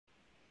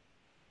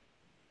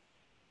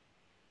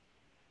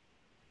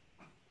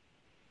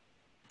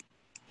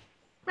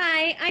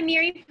Hi, I'm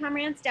Miri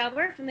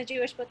Pomerantz-Dauber from the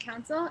Jewish Book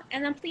Council,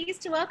 and I'm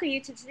pleased to welcome you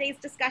to today's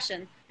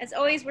discussion. As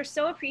always, we're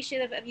so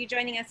appreciative of you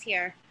joining us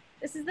here.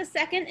 This is the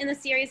second in a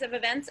series of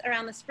events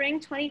around the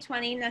Spring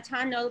 2020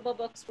 Natan Notable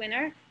Books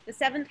winner, The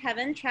Seventh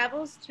Heaven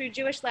Travels Through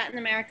Jewish Latin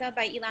America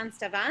by Ilan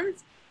Sta,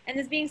 and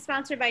is being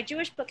sponsored by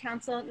Jewish Book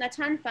Council,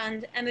 Natan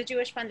Fund, and the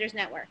Jewish Funders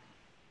Network.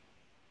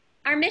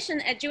 Our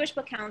mission at Jewish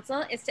Book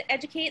Council is to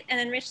educate and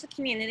enrich the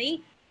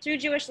community through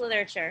Jewish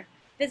literature.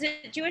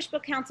 Visit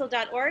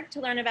jewishbookcouncil.org to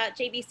learn about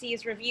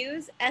JBC's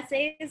reviews,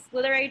 essays,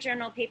 literary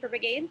journal Paper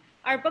Brigade,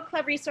 our book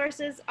club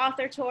resources,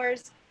 author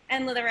tours,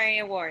 and literary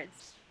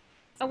awards.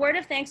 A word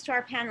of thanks to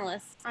our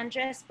panelists,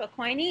 Andrés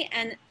Spokoiny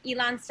and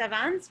Ilan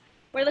Sta.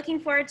 We're looking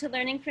forward to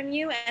learning from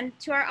you, and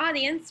to our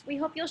audience, we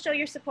hope you'll show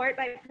your support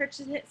by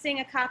purchasing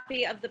a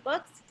copy of the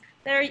books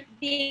that are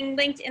being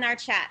linked in our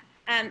chat.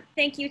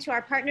 Thank you to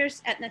our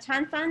partners at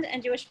Natan Fund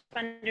and Jewish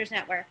Funders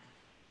Network.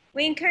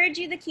 We encourage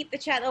you to keep the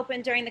chat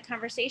open during the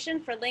conversation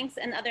for links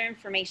and other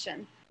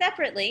information.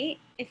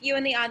 Separately, if you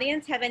in the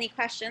audience have any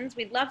questions,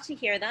 we'd love to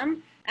hear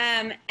them,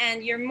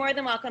 and you're more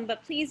than welcome,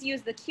 but please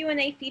use the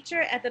Q&A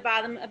feature at the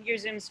bottom of your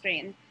Zoom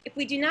screen. If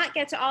we do not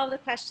get to all of the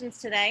questions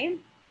today,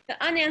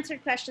 the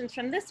unanswered questions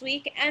from this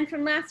week and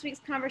from last week's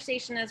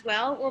conversation as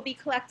well will be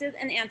collected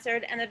and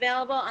answered and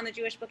available on the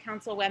Jewish Book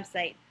Council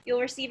website.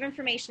 You'll receive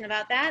information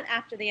about that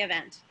after the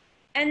event.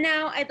 And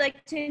now I'd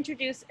like to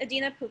introduce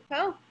Adina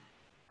Pukpo,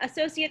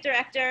 Associate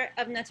Director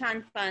of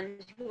Natan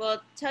Fund, who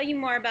will tell you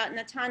more about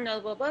Natan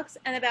Notable Books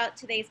and about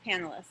today's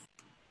panelists.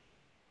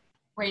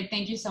 Great,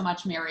 thank you so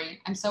much,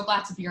 Mary. I'm so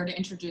glad to be here to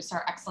introduce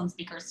our excellent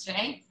speakers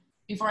today.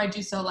 Before I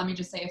do so, let me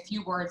just say a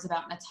few words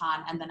about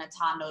Natan and the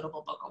Natan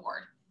Notable Book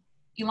Award.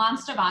 Ilan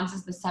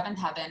Sta's The Seventh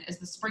Heaven is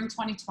the Spring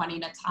 2020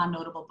 Natan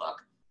Notable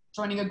Book,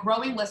 joining a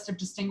growing list of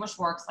distinguished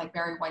works like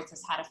Barry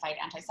Weitz's How to Fight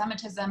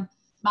Anti-Semitism,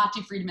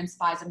 Matti Friedman's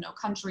Spies of No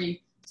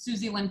Country,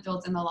 Susie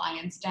Linfield's In the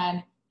Lion's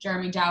Den,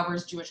 Jeremy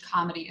Dauber's Jewish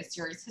comedy A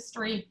Serious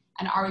History,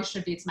 and Ari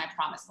Shuvit's My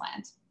Promised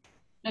Land.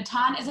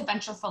 Natan is a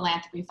venture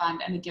philanthropy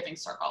fund and a giving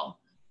circle.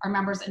 Our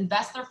members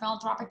invest their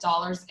philanthropic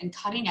dollars in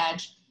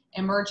cutting-edge,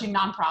 emerging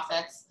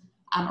nonprofits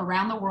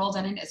around the world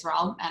and in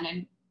Israel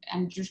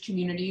and Jewish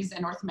communities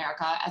in North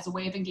America as a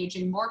way of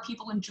engaging more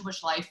people in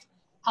Jewish life,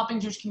 helping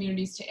Jewish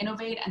communities to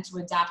innovate and to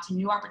adapt to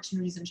new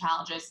opportunities and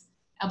challenges,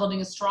 and building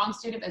a strong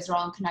state of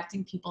Israel and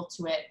connecting people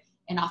to it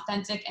in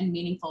authentic and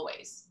meaningful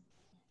ways.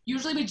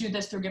 Usually we do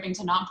this through giving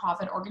to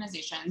nonprofit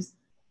organizations,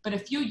 but a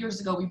few years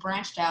ago we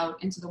branched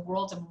out into the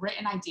world of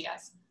written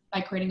ideas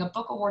by creating a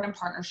book award in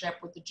partnership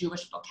with the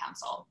Jewish Book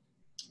Council.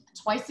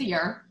 Twice a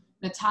year,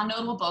 Natan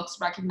Notable Books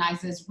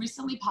recognizes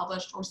recently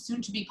published or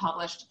soon to be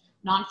published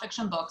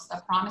nonfiction books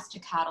that promise to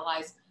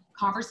catalyze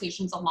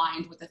conversations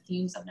aligned with the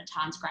themes of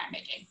Natan's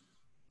grantmaking.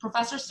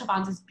 Professor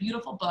Stavan's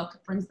beautiful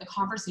book brings the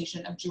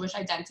conversation of Jewish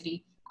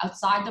identity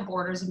outside the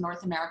borders of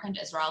North America and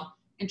Israel,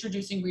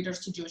 introducing readers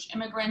to Jewish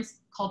immigrants,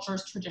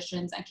 cultures,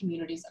 traditions, and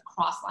communities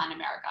across Latin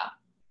America.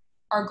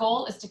 Our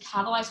goal is to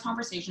catalyze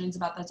conversations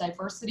about the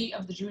diversity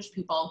of the Jewish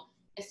people,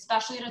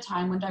 especially at a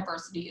time when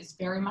diversity is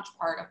very much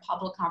part of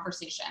public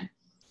conversation,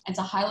 and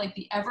to highlight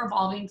the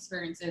ever-evolving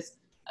experiences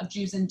of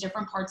Jews in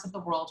different parts of the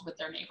world with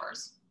their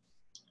neighbors.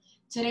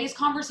 Today's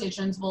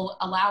conversations will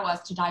allow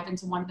us to dive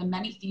into one of the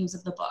many themes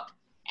of the book,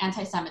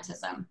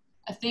 anti-Semitism,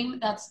 a theme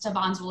that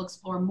Stavans will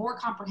explore more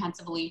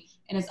comprehensively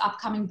in his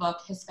upcoming book,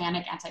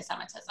 Hispanic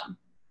Anti-Semitism.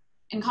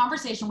 In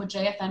conversation with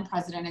JFN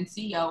President and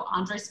CEO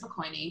Andrés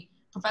Spokoiny,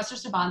 Professor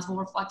Stavans will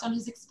reflect on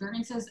his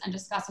experiences and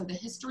discuss how the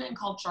history and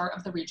culture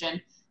of the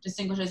region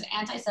distinguishes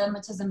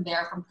anti-Semitism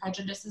there from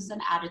prejudices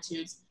and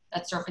attitudes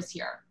that surface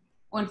here.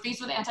 When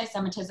faced with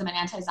anti-Semitism and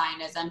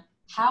anti-Zionism,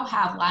 how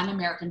have Latin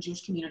American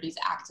Jewish communities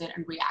acted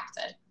and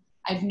reacted?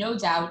 I have no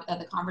doubt that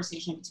the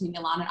conversation between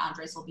Ilan and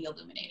Andrés will be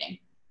illuminating.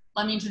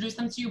 Let me introduce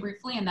them to you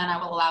briefly, and then I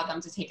will allow them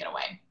to take it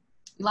away.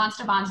 Ilan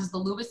Sta is the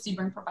Louis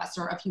Sebring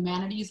Professor of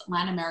Humanities,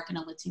 Latin American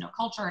and Latino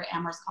Culture at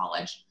Amherst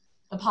College,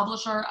 the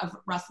publisher of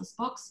Restless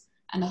Books,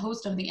 and the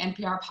host of the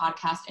NPR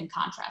podcast In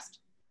Contrast.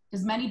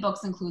 His many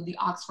books include the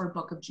Oxford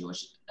Book of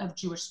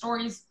Jewish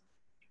Stories,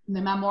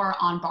 the memoir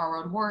On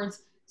Borrowed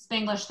Words,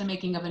 Spanglish, The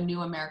Making of a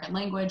New American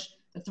Language,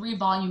 the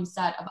 3-volume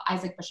set of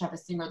Isaac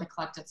Bashevis Singer, The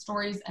Collected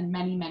Stories, and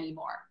many, many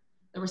more.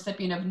 The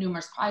recipient of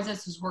numerous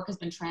prizes whose work has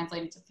been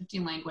translated into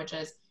 15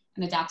 languages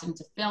and adapted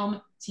into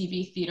film,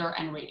 TV, theater,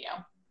 and radio.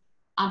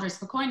 Andrés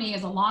Spokoiny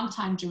is a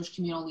longtime Jewish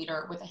communal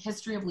leader with a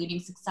history of leading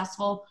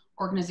successful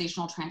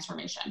organizational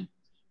transformation.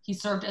 He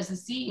served as the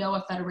CEO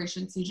of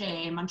Federation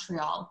CJA in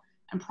Montreal,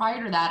 and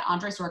prior to that,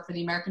 Andrés worked for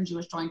the American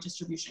Jewish Joint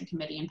Distribution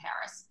Committee in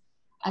Paris.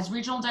 As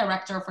regional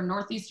director for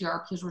Northeast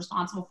Europe, he was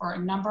responsible for a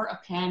number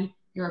of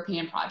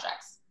pan-European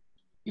projects.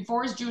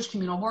 Before his Jewish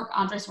communal work,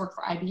 Andrés worked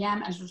for IBM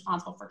and was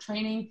responsible for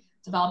training,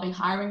 developing,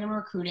 hiring, and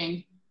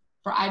recruiting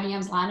for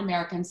IBM's Latin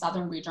American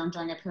Southern region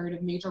during a period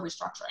of major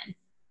restructuring.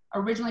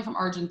 Originally from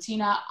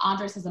Argentina,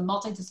 Andrés has a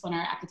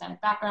multidisciplinary academic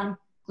background,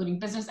 including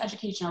business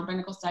education and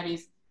rabbinical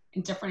studies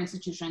in different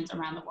institutions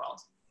around the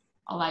world.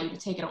 I'll allow you to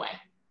take it away.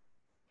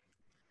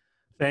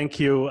 Thank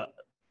you.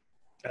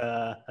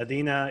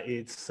 Adina,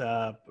 it's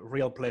a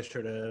real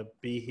pleasure to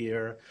be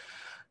here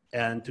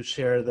and to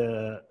share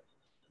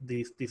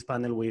this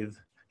panel with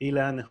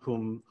Ilan,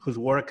 whose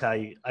work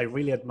I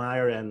really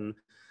admire. And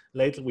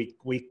lately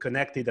we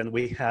connected and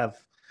we have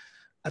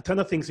a ton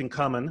of things in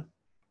common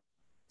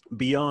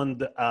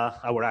beyond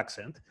our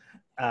accent.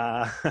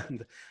 I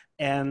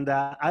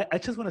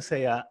just want to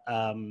say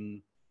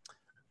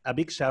a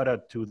big shout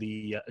out to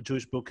the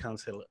Jewish Book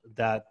Council.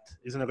 That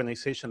is an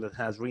organization that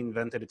has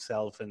reinvented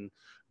itself and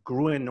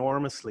grew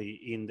enormously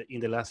in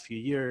the last few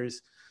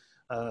years.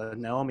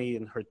 Naomi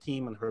and her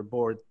team and her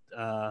board,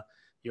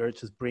 you're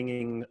just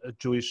bringing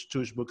Jewish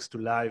books to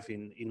life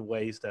in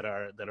ways that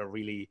are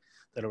really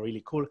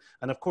cool.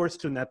 And of course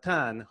to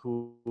Natan,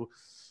 who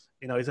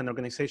is an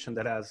organization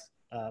that has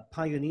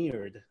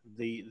pioneered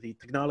the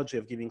technology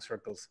of giving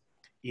circles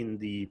in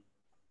the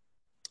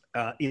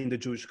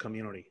Jewish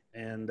community,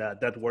 and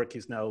that work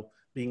is now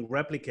being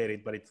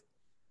replicated. But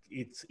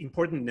it's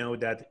important to know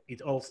that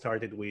it all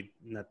started with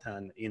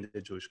Natan in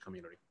the Jewish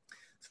community.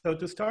 So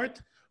to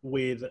start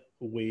with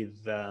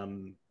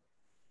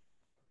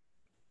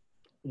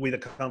a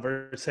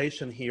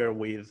conversation here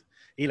with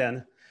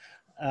Ilan,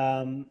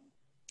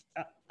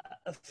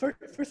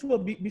 first of all,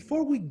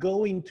 before we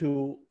go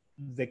into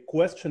the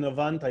question of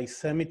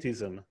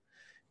anti-Semitism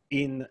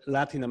in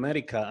Latin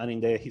America and in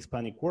the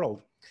Hispanic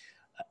world,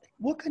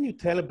 what can you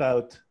tell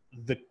about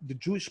the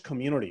Jewish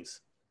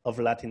communities of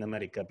Latin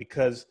America?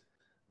 Because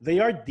they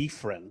are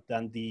different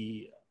than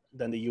the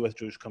U.S.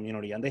 Jewish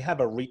community, and they have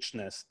a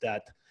richness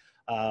that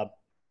a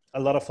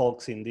lot of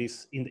folks in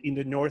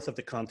the north of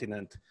the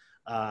continent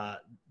are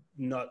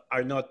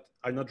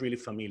not really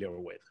familiar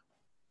with.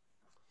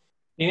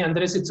 Hey,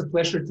 Andres, it's a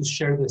pleasure to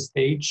share the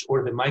stage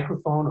or the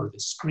microphone or the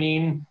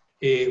screen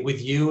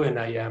with you, and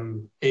I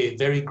am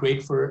very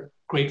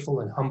grateful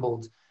and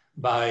humbled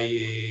by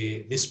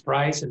this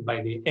prize and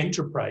by the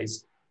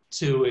enterprise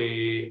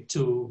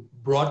to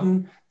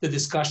broaden the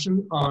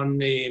discussion on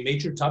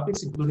major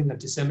topics, including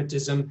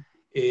anti-Semitism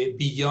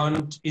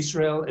beyond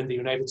Israel and the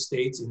United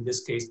States, in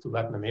this case to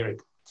Latin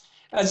America.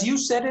 As you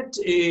said it,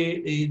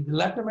 the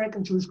Latin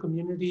American Jewish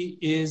community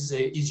is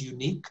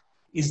unique,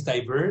 is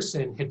diverse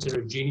and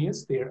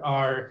heterogeneous. There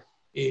are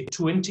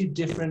 20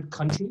 different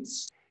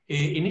countries.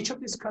 In each of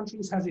these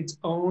countries has its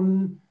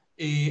own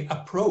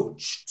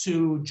approach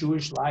to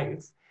Jewish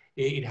life.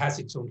 It has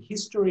its own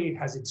history, it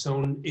has its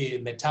own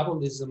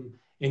metabolism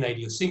and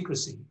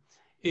idiosyncrasy.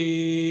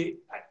 The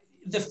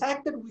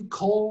fact that we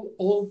call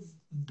all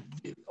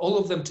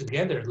of them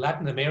together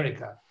Latin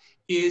America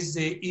is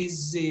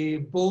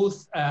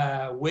both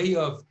a way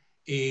of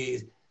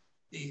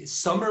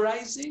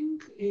summarizing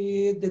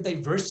the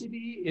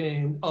diversity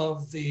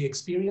of the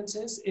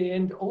experiences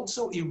and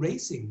also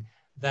erasing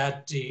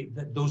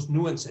those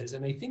nuances.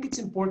 And I think it's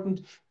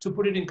important to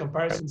put it in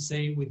comparison,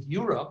 say, with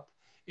Europe,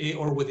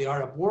 or with the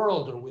Arab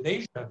world, or with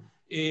Asia.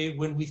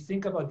 When we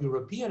think about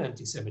European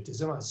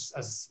anti-Semitism,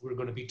 as we're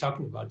going to be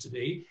talking about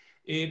today,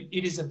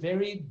 it is a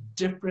very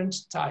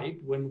different type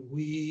when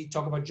we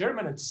talk about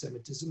German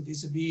anti-Semitism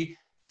vis-a-vis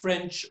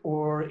French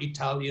or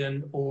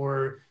Italian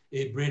or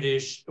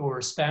British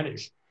or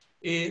Spanish.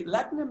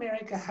 Latin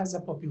America has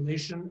a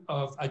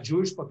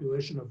Jewish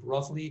population of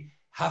roughly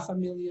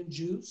 500,000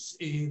 Jews.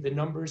 The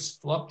numbers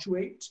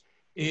fluctuate,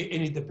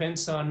 and it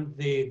depends on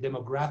the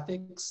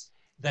demographics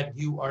that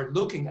you are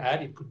looking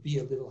at. It could be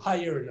a little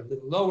higher and a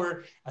little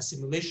lower.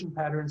 Assimilation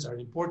patterns are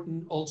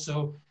important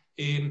also.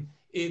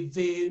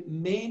 The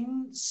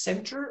main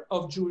center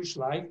of Jewish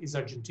life is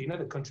Argentina,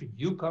 the country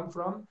you come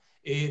from,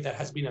 that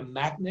has been a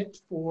magnet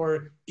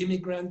for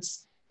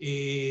immigrants,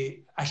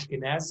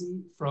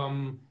 Ashkenazi,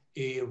 from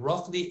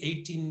roughly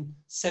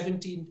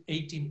 1870,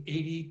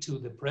 1880 to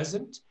the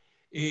present.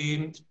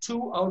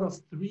 2 out of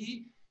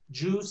 3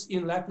 Jews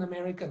in Latin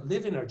America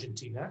live in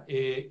Argentina,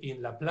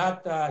 in La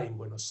Plata, in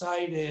Buenos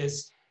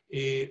Aires.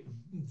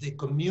 The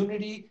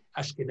community,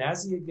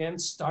 Ashkenazi again,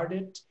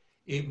 started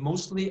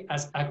mostly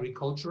as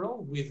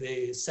agricultural, with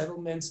the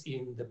settlements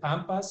in the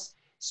Pampas,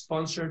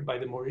 sponsored by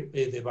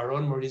the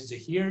Baron Maurice de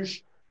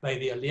Hirsch, by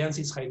the Alliance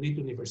Israélite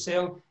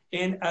Universelle.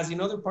 And as in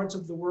other parts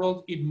of the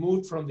world, it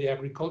moved from the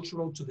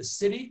agricultural to the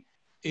city.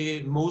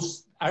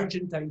 Most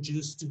Argentine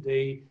Jews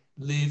today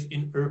live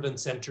in urban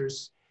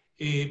centers.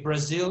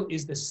 Brazil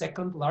is the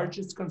second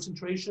largest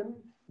concentration,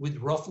 with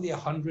roughly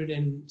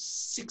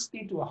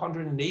 160 to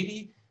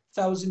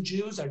 180,000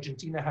 Jews.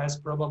 Argentina has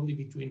probably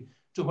between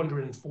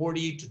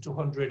 240 to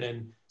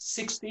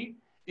 260.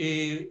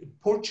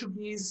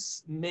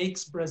 Portuguese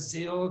makes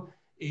Brazil,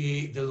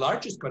 the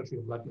largest country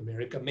of Latin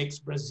America, makes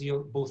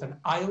Brazil both an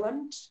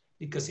island,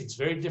 because it's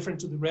very different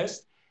to the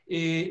rest,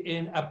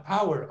 and a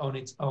power on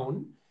its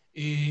own.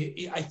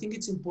 I think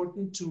it's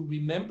important to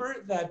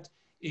remember that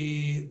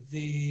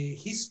the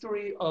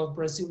history of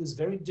Brazil is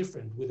very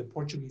different with the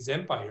Portuguese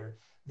Empire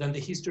than the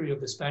history of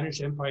the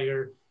Spanish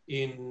Empire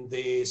in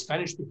the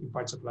Spanish-speaking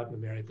parts of Latin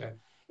America.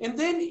 And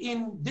then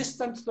in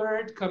distant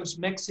third comes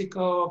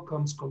Mexico,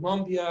 comes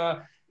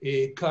Colombia,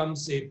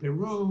 comes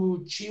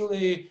Peru,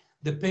 Chile,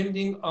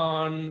 depending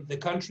on the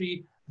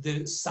country.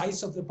 the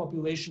size of the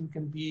population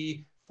can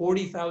be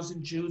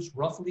 40,000 Jews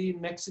roughly in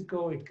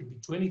Mexico. It can be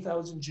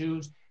 20,000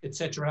 Jews,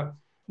 etc.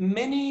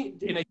 Many,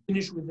 and I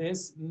finish with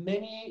this,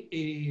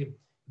 many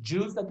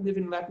Jews that live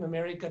in Latin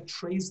America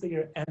trace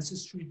their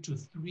ancestry to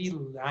 3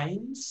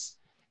 lines.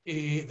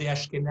 The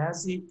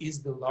Ashkenazi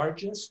is the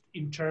largest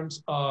in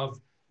terms of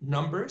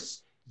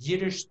numbers.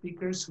 Yiddish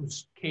speakers who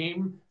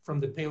came from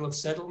the Pale of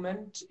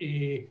Settlement,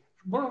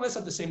 more or less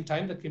at the same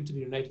time that came to the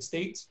United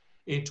States,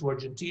 to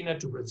Argentina,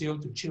 to Brazil,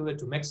 to Chile,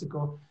 to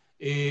Mexico.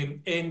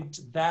 And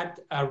that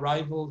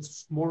arrival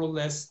more or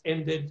less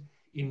ended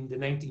in the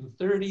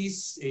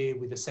 1930s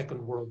with the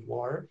Second World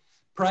War.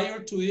 Prior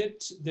to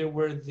it, there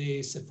were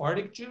the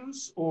Sephardic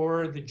Jews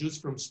or the Jews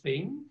from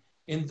Spain.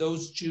 And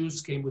those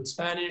Jews came with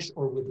Spanish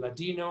or with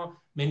Ladino.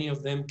 Many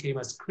of them came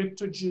as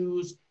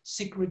crypto-Jews,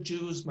 secret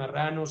Jews,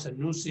 marranos,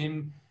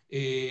 anusim,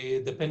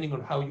 depending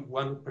on how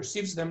one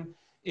perceives them.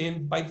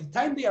 And by the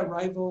time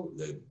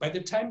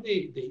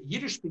the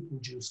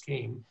Yiddish-speaking Jews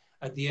came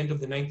at the end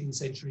of the 19th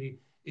century,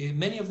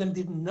 many of them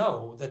didn't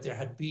know that there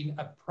had been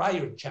a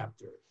prior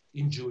chapter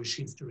in Jewish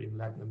history in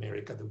Latin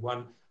America, the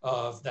one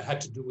that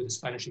had to do with the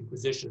Spanish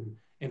Inquisition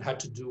and had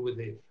to do with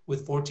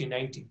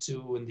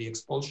 1492 and the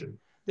expulsion.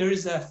 There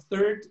is a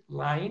third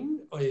line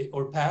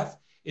or path,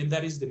 and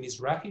that is the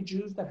Mizrahi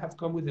Jews that have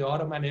come with the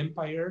Ottoman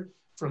Empire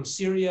from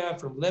Syria,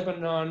 from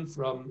Lebanon,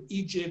 from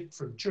Egypt,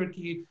 from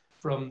Turkey,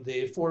 from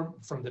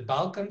the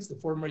Balkans, the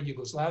former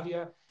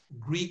Yugoslavia,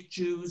 Greek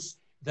Jews,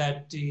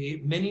 that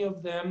many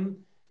of them,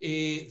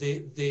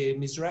 the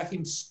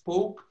Mizrahim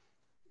spoke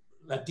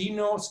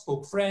Ladino,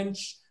 spoke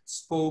French,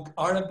 spoke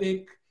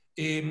Arabic,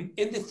 and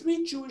the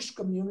 3 Jewish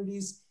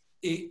communities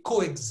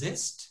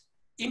coexist,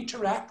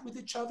 interact with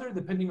each other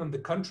depending on the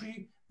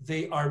country.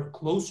 They are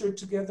closer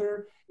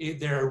together.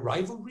 There are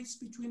rivalries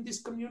between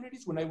these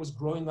communities. When I was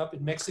growing up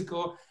in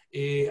Mexico,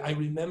 I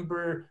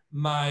remember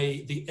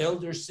the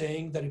elders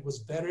saying that it was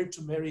better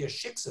to marry a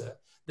shiksa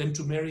than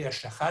to marry a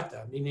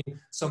shachata, meaning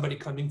somebody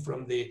coming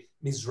from the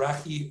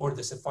Mizrahi or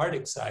the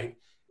Sephardic side,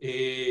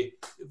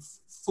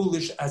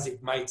 foolish as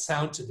it might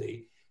sound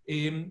today.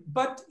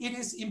 But it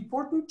is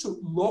important to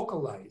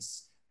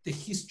localize the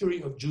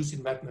history of Jews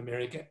in Latin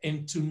America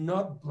and to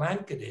not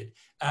blanket it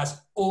as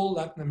all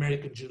Latin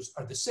American Jews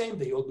are the same.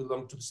 They all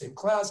belong to the same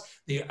class.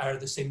 They are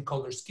the same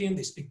color skin.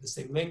 They speak the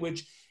same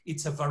language.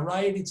 It's a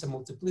variety. It's a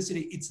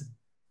multiplicity. It's an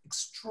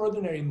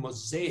extraordinary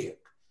mosaic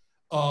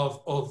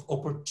of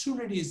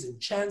opportunities and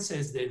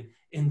chances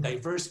and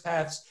diverse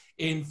paths.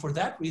 And for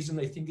that reason,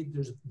 I think it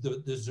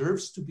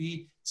deserves to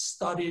be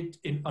studied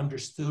and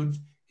understood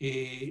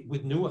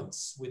with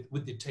nuance,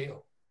 with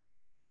detail.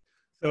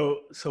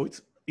 So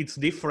it's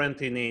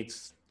different in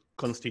its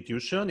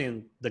constitution,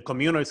 and the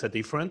communities are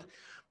different,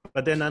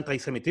 but then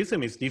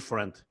anti-Semitism is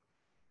different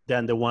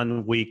than the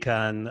one we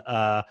can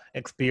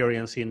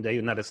experience in the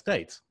United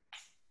States.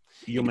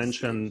 You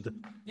mentioned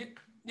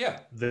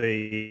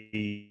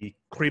the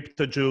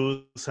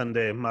crypto-Jews and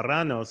the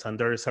marranos, and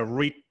there is a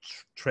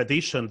rich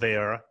tradition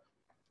there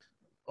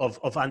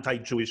of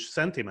anti-Jewish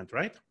sentiment,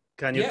 right?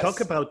 Can you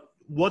talk about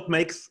what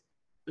makes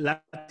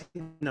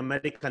Latin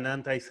American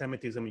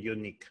anti-Semitism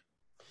unique?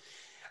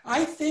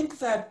 I think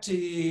that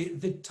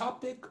the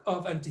topic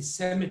of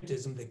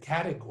anti-Semitism, the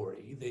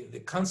category, the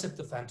concept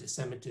of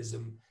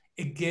anti-Semitism,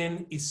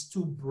 again, is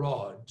too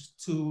broad,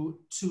 too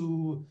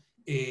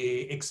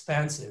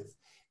expansive.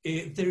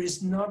 There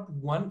is not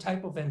one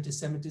type of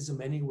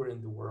anti-Semitism anywhere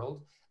in the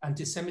world.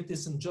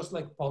 Anti-Semitism, just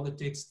like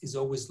politics, is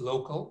always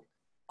local.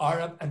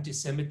 Arab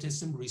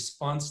anti-Semitism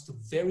responds to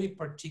very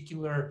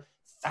particular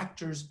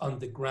factors on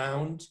the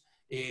ground,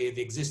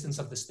 the existence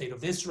of the State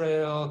of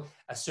Israel,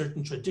 a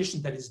certain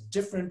tradition that is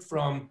different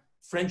from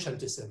French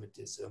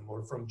anti-Semitism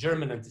or from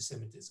German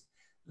anti-Semitism.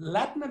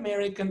 Latin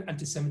American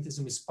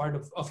anti-Semitism is part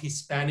of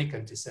Hispanic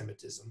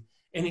anti-Semitism,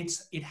 and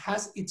it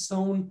has its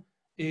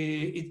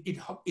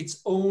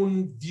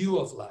own view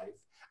of life.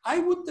 I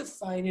would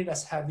define it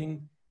as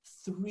having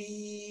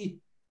 3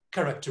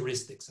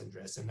 characteristics,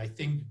 Andrés, and I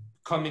think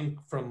coming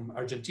from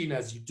Argentina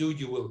as you do,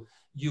 you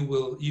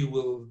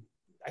will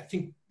I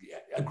think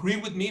agree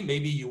with me.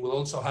 Maybe you will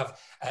also have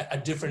a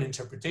different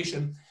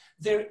interpretation.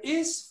 There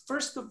is,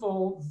 first of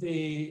all,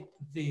 the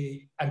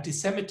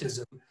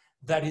anti-Semitism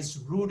that is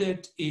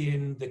rooted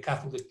in the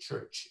Catholic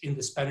Church, in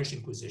the Spanish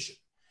Inquisition.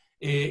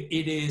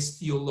 It is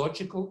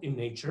theological in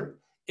nature,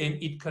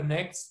 and it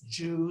connects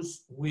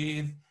Jews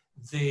with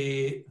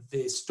the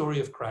story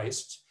of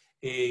Christ.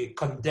 It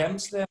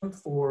condemns them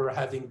for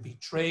having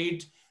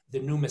betrayed the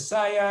new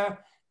Messiah,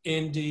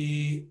 and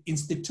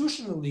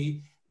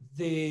institutionally,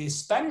 the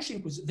Spanish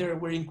Inquisition, there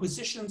were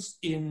inquisitions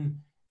in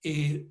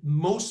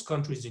most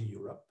countries in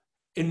Europe,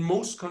 and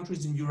most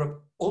countries in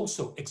Europe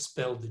also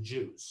expelled the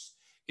Jews.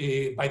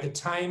 By the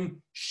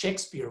time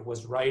Shakespeare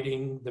was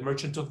writing The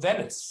Merchant of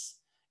Venice,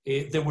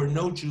 there were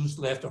no Jews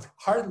left, or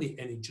hardly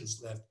any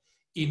Jews left.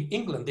 In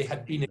England, they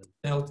had been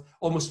expelled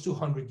almost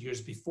 200 years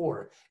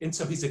before. And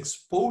so his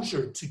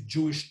exposure to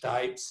Jewish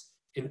types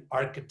and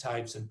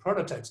archetypes and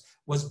prototypes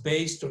was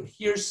based on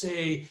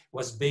hearsay,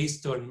 was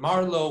based on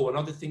Marlowe and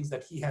other things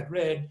that he had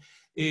read.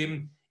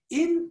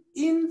 In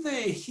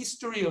the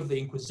history of the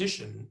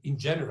Inquisition in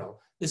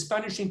general, the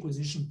Spanish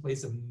Inquisition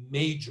plays a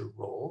major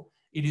role.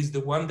 It is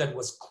the one that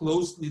was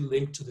closely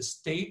linked to the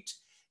state,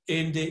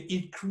 and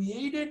it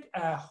created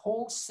a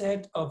whole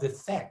set of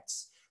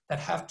effects that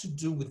have to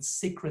do with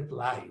secret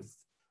life,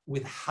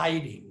 with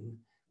hiding,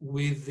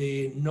 with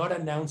not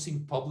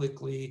announcing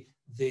publicly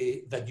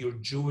that you're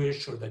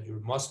Jewish or that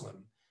you're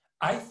Muslim.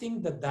 I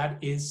think that that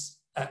is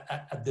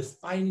a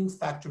defining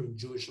factor in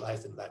Jewish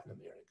life in Latin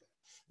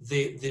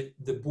America.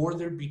 The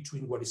border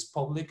between what is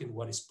public and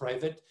what is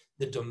private,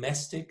 the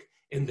domestic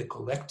and the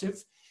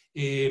collective.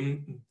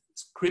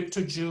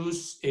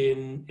 Crypto-Jews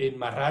in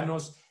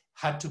Marranos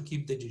had to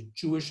keep the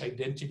Jewish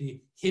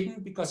identity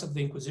hidden because of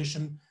the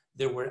Inquisition.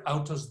 There were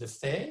autos de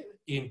fe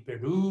in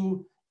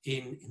Peru,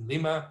 in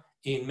Lima,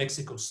 in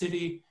Mexico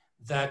City,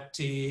 that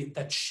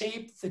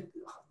shaped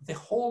the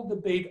whole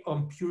debate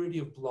on purity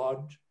of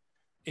blood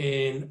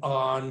and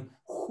on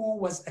who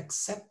was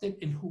accepted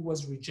and who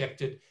was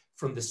rejected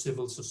from the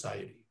civil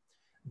society.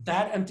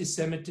 That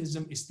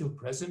anti-Semitism is still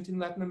present in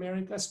Latin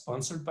America,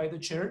 sponsored by the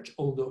church,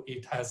 although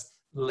it has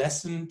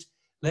lessened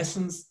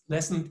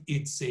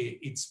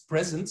its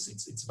presence,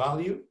 its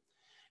value.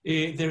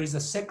 There is a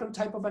second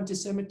type of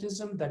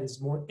anti-Semitism that is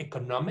more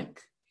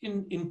economic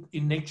in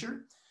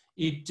nature.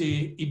 It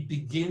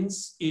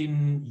begins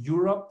in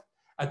Europe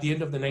at the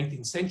end of the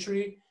 19th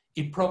century.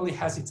 It probably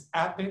has its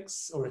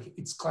apex or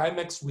its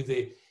climax with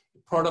the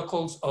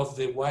Protocols of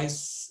the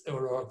Wise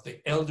or of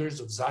the Elders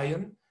of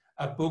Zion,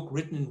 a book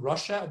written in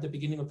Russia at the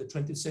beginning of the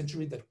 20th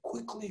century that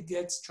quickly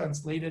gets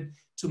translated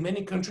to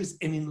many countries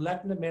and in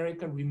Latin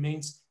America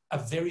remains a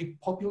very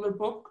popular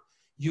book.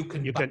 You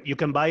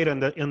can buy it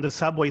in the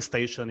subway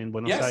station in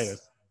Buenos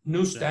Aires.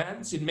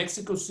 Newsstands in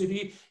Mexico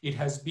City. It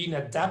has been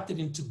adapted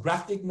into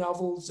graphic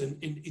novels, and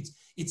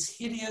its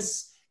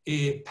hideous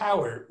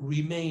power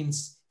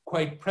remains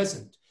quite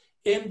present.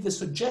 And the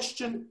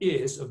suggestion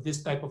is of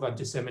this type of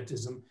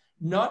anti-Semitism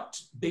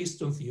not based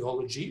on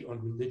theology,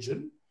 on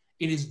religion.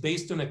 It is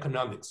based on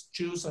economics.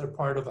 Jews are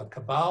part of a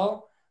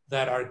cabal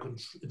that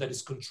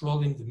is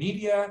controlling the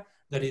media,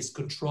 that is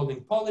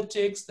controlling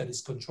politics, that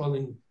is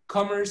controlling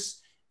commerce.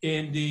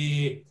 And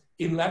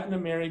in Latin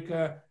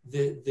America,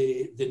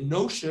 the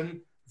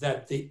notion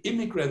that the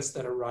immigrants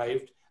that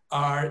arrived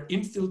are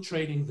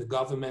infiltrating the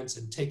governments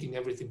and taking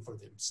everything for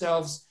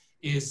themselves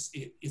is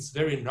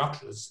very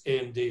noxious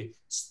and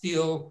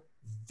still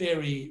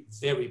very,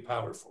 very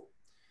powerful.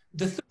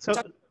 The third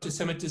type of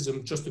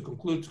anti-Semitism, just to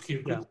conclude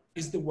here,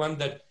 is the one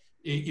that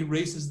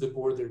erases the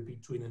border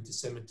between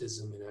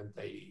anti-Semitism and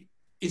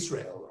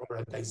anti-Israel or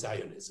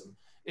anti-Zionism.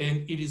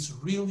 And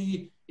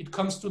it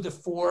comes to the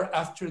fore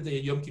after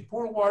the Yom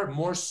Kippur War,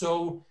 more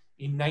so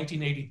in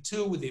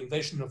 1982 with the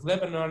invasion of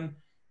Lebanon.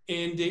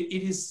 And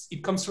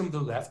it comes from the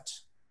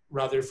left,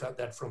 rather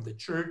than from the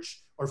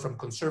church or from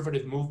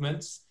conservative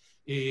movements.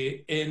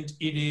 And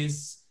it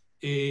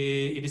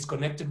is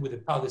connected with the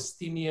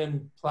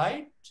Palestinian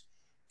plight.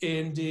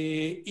 And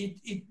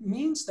it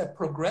means that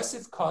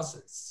progressive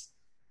causes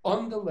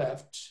on the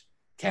left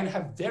can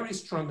have very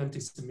strong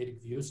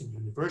anti-Semitic views in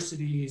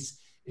universities,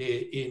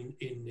 in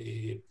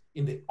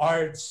the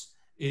arts,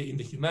 in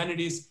the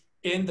humanities,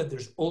 and that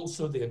there's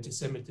also the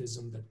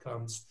anti-Semitism that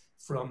comes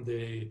from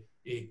the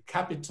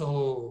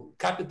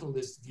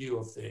capitalist view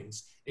of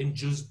things and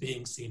Jews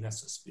being seen as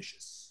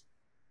suspicious.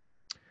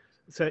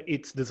 So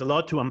there's a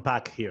lot to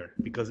unpack here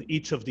because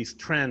each of these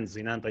trends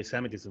in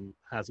anti-Semitism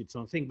has its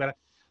own thing. But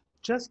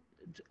just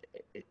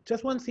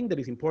one thing that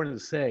is important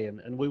to say, and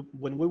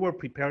when we were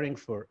preparing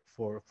for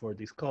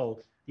this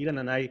call, Ilan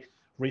and I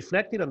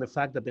reflected on the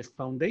fact that the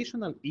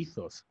foundational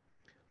ethos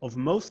of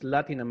most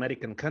Latin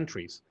American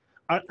countries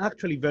are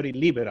actually very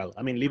liberal.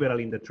 I mean, liberal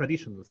in the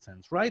traditional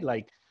sense, right?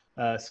 Like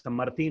San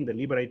Martin, the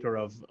liberator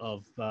of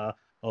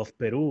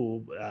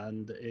Peru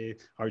and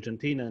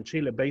Argentina and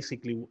Chile.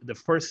 Basically, the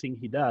first thing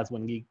he does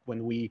when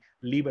we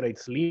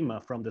liberates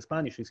Lima from the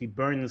Spanish is he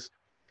burns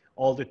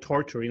all the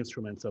torture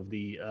instruments of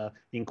the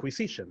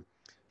Inquisition.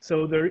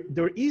 So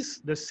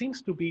there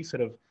seems to be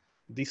sort of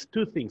these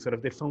two things, sort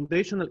of the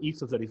foundational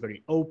ethos that is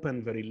very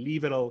open, very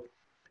liberal,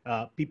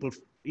 people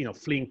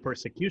fleeing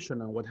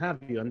persecution and what have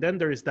you, and then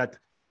there is that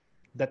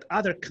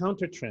other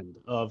counter trend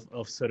of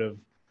sort of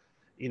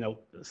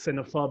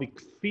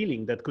xenophobic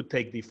feeling that could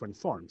take different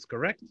forms.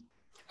 Correct?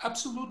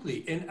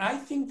 Absolutely, and I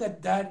think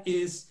that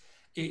is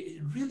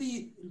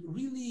really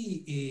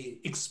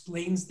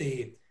explains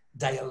the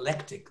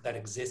dialectic that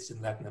exists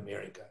in Latin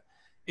America.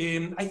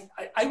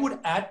 I would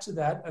add to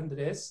that,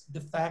 Andres,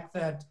 the fact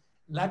that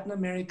Latin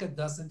America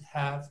doesn't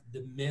have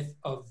the myth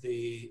of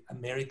the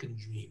American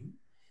dream.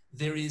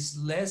 There is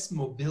less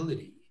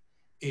mobility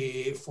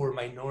for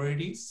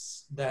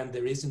minorities than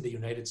there is in the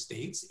United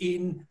States.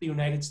 In the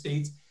United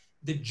States,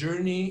 the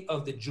journey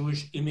of the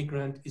Jewish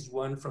immigrant is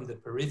one from the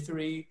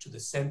periphery to the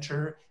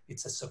center.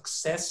 It's a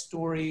success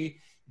story.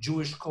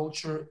 Jewish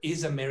culture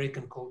is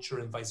American culture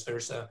and vice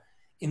versa.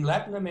 In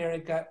Latin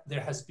America, there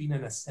has been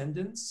an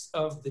ascendance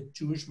of the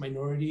Jewish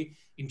minority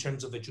in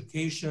terms of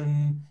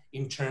education,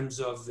 in terms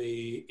of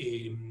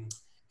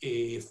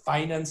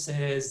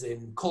finances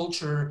and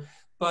culture.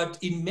 But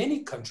in many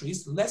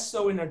countries, less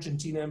so in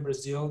Argentina and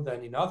Brazil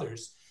than in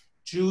others,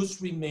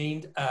 Jews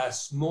remained a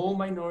small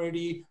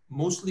minority,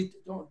 mostly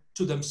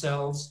to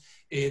themselves.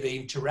 The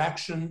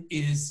interaction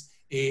is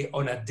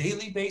on a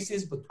daily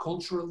basis, but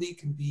culturally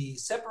can be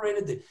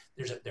separated.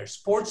 There are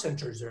sports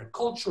centers, there are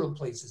cultural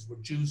places where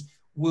Jews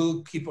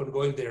will keep on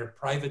going. There are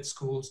private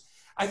schools.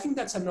 I think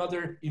that's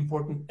another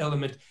important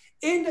element.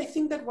 And I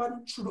think that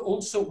one should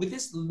also, with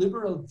this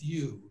liberal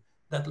view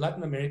that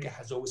Latin America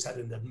has always had,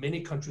 and that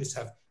many countries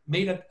have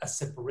made a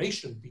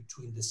separation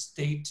between the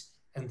state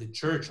and the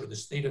church, or the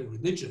state and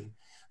religion,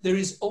 there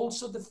is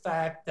also the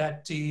fact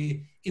that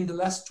in the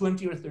last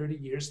 20 or 30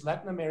 years,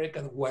 Latin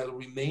America, while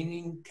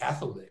remaining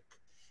Catholic,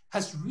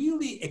 has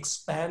really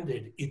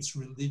expanded its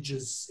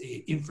religious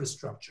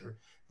infrastructure.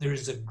 There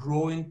is a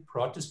growing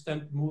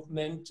Protestant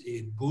movement,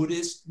 a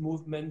Buddhist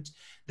movement.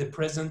 The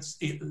presence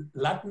in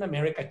Latin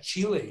America,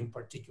 Chile in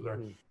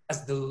particular,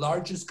 has the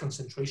largest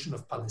concentration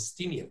of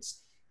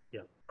Palestinians.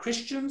 Yeah.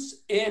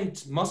 Christians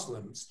and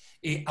Muslims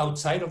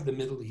outside of the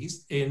Middle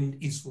East, and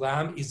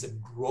Islam is a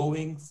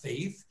growing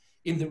faith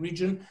in the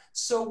region.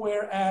 So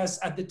whereas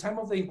at the time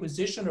of the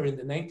Inquisition or in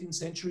the 19th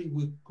century,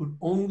 we could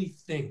only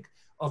think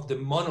of the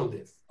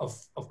monolith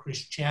of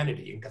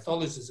Christianity and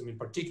Catholicism in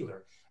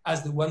particular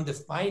as the one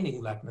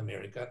defining Latin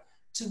America,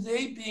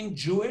 today being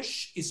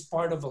Jewish is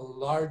part of a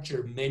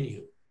larger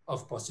menu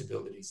of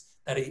possibilities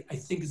that I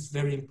think is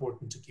very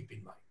important to keep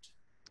in mind.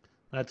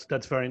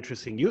 That's very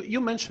interesting. You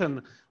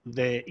mentioned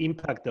the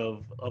impact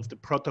of the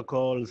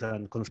protocols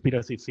and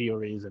conspiracy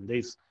theories, and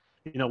this,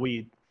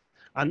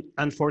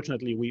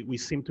 unfortunately, we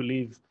seem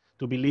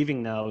to be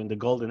living now in the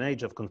golden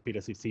age of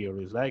conspiracy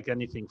theories, like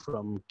anything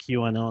from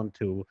QAnon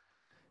to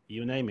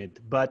you name it.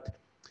 But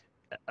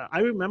I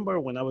remember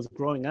when I was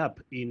growing up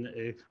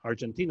in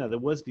Argentina, there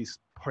was this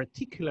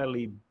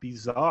particularly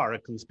bizarre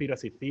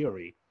conspiracy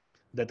theory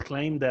that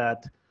claimed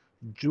that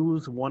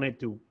Jews wanted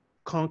to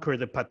conquer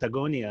the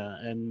Patagonia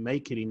and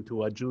make it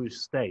into a Jewish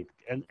state.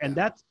 And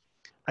that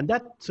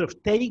sort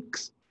of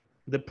takes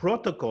the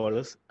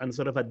protocols and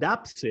sort of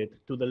adapts it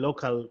to the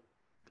local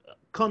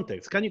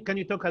context. Can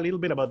you talk a little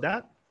bit about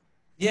that?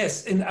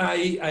 Yes, and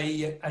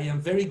I am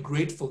very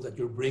grateful that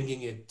you're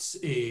bringing it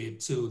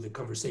to the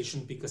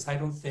conversation, because I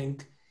don't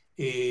think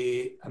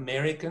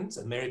American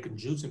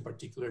Jews in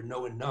particular,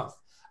 know enough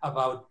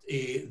about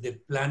the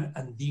Plan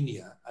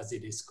Andina, as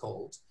it is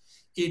called.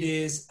 It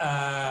is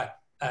a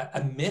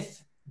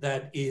myth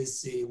that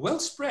is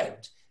well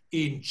spread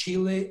in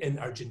Chile and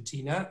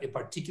Argentina,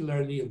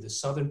 particularly in the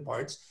southern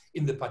parts,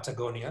 in the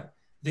Patagonia.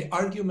 The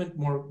argument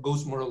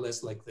goes more or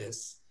less like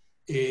this.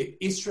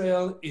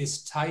 Israel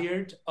is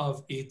tired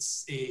of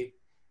its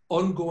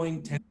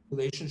ongoing tense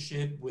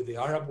relationship with the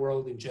Arab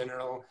world in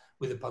general,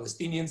 with the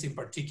Palestinians in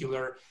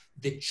particular.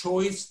 The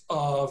choice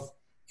of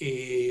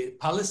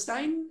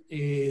Palestine,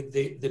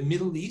 the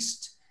Middle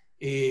East,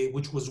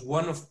 which was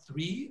one of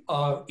three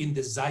in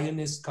the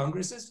Zionist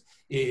congresses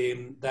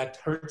that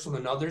Herzl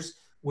and others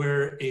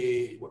were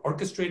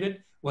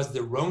orchestrated, was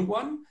the wrong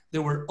one.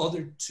 There were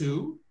other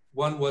two.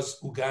 One was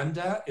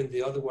Uganda and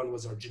the other one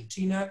was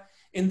Argentina.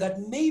 And that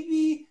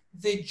maybe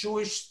the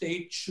Jewish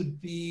state should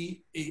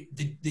be,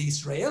 the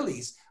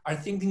Israelis are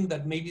thinking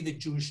that maybe the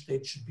Jewish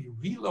state should be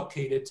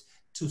relocated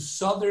to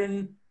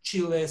southern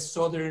Chile,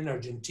 southern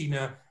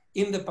Argentina,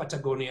 in the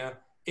Patagonia,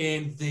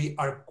 and they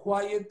are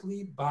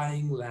quietly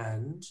buying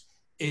land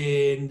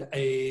and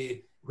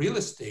real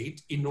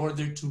estate in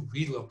order to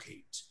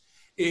relocate.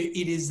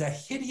 It is a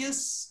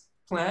hideous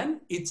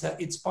plan.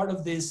 It's part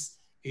of this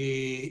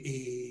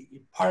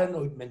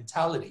paranoid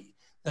mentality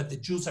that the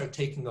Jews are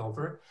taking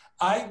over.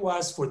 I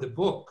was, for the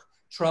book,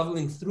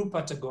 traveling through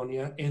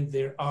Patagonia, and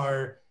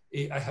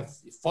I have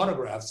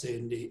photographs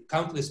and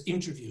countless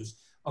interviews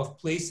of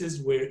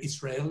places where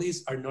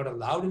Israelis are not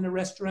allowed in a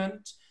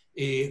restaurant.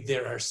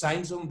 There are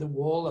signs on the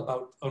wall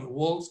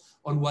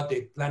on what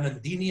the Plan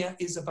Andina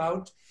is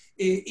about.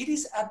 It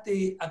is at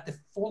the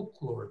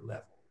folklore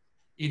level.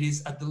 It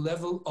is at the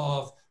level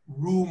of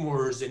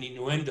rumors and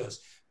innuendos.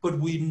 But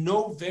we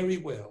know very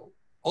well,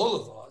 all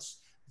of us,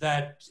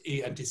 that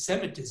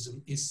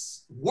anti-Semitism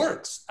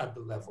works at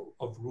the level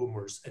of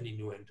rumors and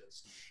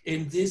innuendos.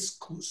 And this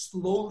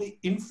slowly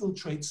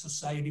infiltrates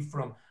society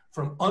from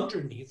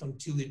underneath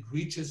until it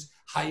reaches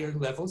higher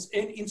levels.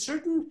 And in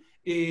certain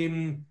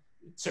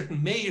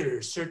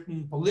mayors,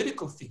 certain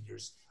political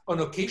figures,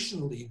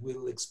 occasionally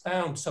will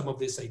expound some of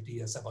these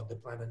ideas about the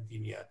Plan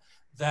Andina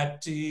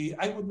that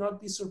I would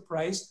not be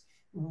surprised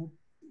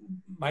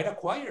might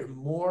acquire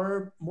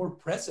more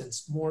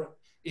presence, more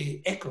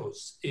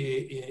echoes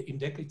in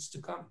decades to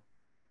come.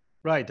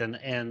 Right,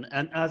 and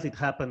as it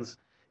happens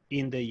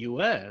in the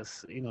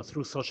U.S.,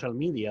 through social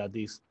media,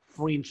 these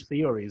fringe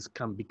theories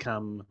can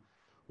become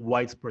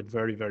widespread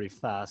very, very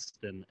fast,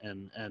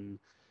 and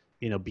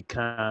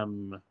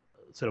become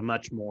sort of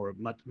much more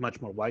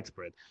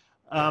widespread.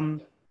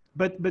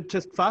 But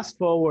just fast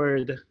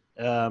forward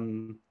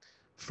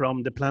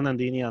from the Plan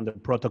Andina and the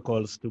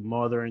protocols to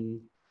modern,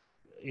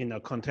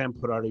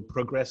 contemporary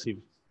progressive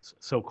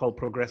so-called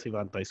progressive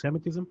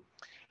anti-Semitism.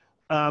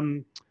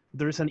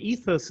 There's an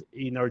ethos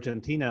in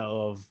Argentina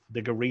of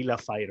the guerrilla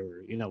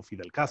fighter, you know,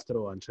 Fidel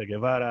Castro and Che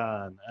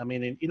Guevara, and I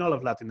mean, in all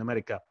of Latin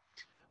America.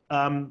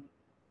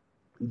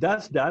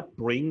 Does that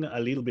bring a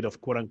little bit of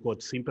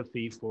quote-unquote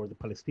sympathy for the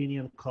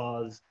Palestinian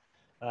cause?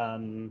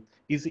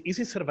 Is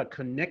it sort of a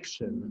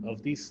connection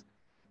of this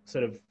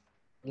sort of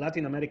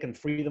Latin American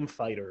freedom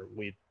fighter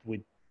with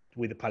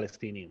the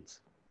Palestinians?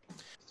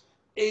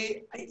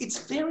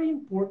 It's very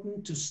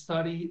important to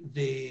study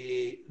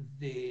the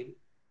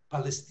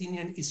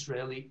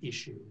Palestinian-Israeli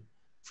issue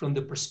from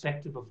the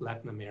perspective of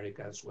Latin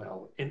America as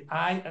well. And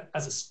I,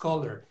 as a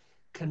scholar,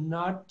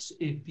 cannot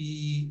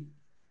be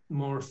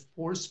more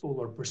forceful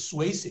or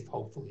persuasive,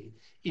 hopefully,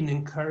 in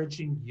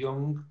encouraging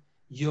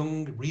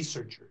young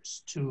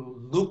researchers to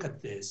look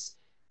at this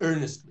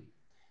earnestly.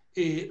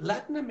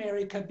 Latin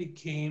America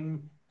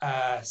became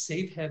a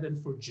safe haven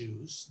for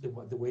Jews, the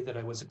way that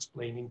I was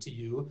explaining to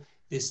you,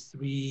 these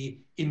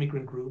three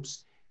immigrant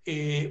groups.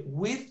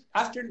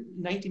 After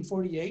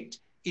 1948,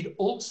 it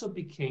also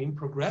became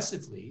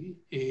progressively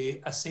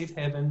a safe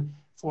haven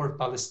for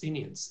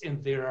Palestinians.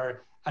 And there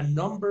are a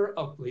number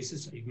of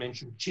places, I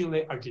mentioned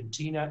Chile,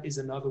 Argentina is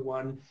another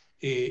one,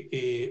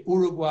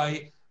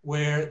 Uruguay,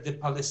 where the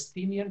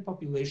Palestinian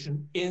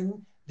population and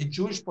the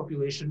Jewish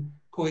population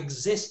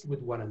coexist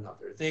with one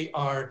another. They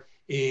are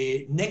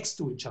next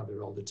to each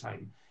other all the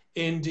time.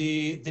 And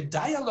the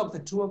dialogue the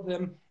two of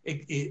them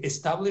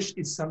establish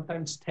is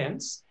sometimes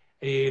tense.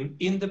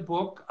 In the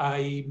book,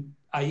 I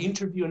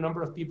interview a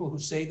number of people who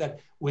say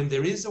that when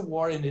there is a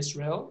war in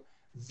Israel,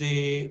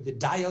 the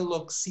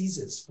dialogue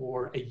ceases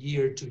for a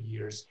year, 2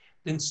 years.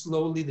 Then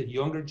slowly the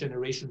younger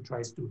generation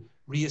tries to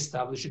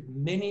reestablish it.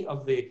 Many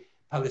of the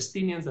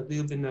Palestinians that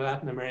live in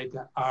Latin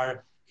America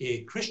are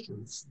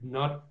Christians,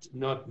 not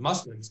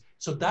Muslims.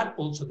 So that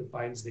also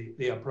defines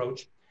the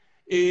approach.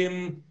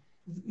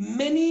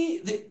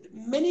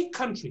 Many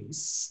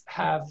countries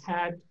have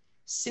had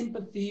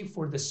sympathy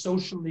for the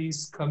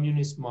socialist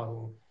communist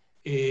model.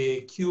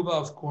 Cuba,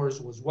 of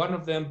course, was one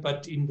of them.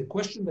 But in the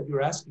question that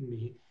you're asking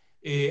me,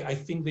 I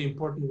think the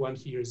important one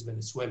here is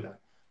Venezuela.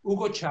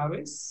 Hugo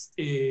Chavez,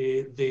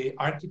 the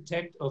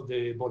architect of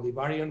the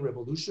Bolivarian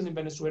revolution in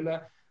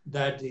Venezuela,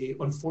 that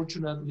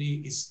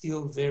unfortunately is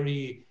still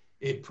very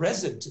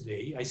present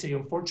today. I say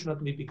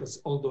unfortunately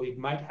because although it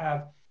might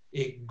have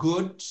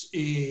good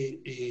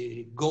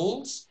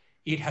goals,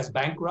 it has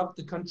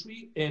bankrupted the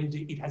country and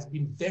it has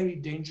been very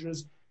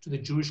dangerous to the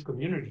Jewish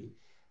community,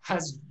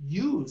 has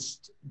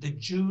used the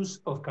Jews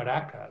of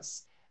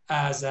Caracas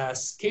as a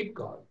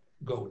scapegoat,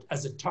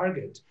 as a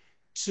target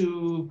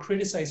to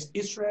criticize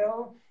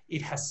Israel.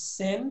 It has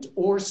sent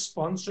or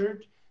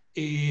sponsored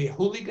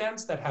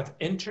hooligans that have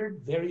entered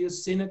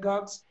various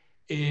synagogues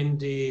and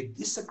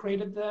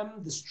desecrated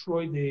them,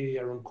 destroyed the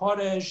Aron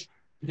Kodesh,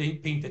 they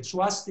painted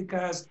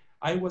swastikas.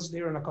 I was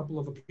there on a couple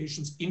of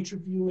occasions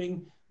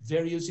interviewing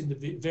various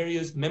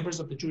members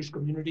of the Jewish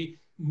community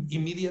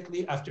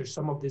immediately after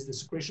some of these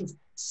desecrations.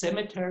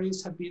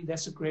 Cemeteries have been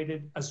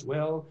desecrated as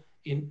well.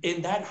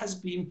 And that has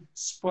been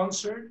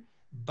sponsored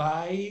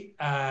by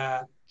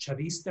a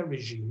Chavista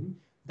regime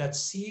that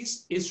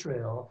sees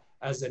Israel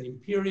as an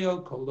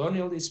imperial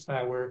colonialist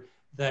power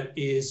that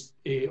is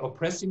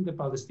oppressing the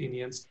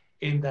Palestinians,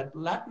 and that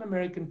Latin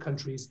American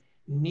countries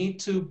need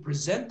to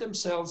present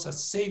themselves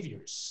as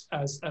saviors,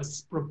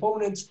 as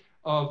proponents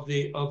of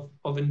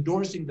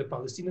endorsing the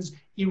Palestinians,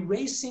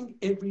 erasing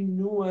every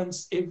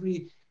nuance,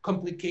 every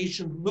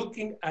complication,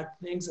 looking at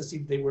things as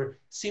if they were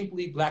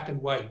simply black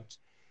and white.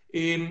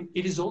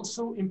 It is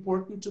also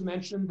important to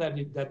mention that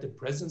the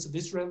presence of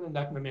Israel in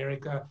Latin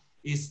America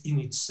is in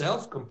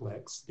itself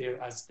complex. There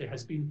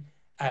has been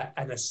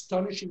an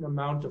astonishing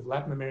amount of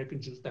Latin American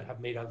Jews that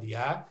have made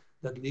Aliyah,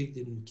 that lived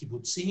in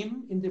kibbutzim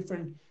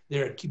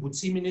there are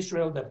kibbutzim in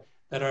Israel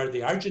that are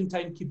the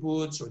Argentine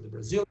kibbutz or the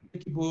Brazilian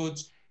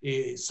kibbutz,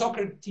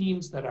 soccer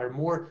teams that are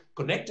more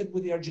connected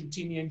with the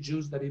Argentinian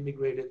Jews that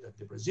immigrated,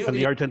 the Brazilian.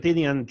 And the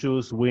Argentinian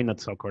Jews win at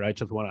soccer. I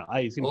just want to,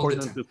 it's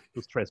important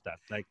to stress that.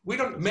 Like,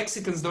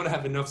 Mexicans don't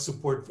have enough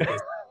support for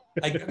this.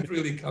 Like, that's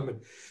really common.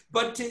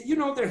 But,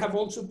 there have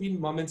also been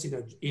moments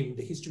in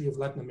the history of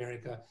Latin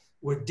America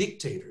where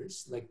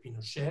dictators like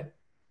Pinochet,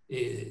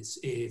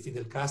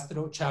 Fidel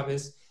Castro,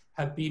 Chavez,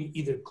 have been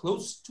either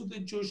close to the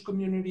Jewish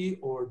community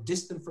or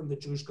distant from the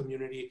Jewish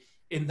community.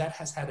 And that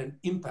has had an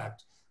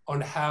impact on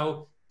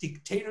how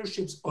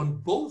dictatorships on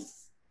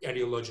both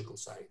ideological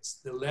sides,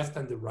 the left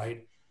and the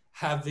right,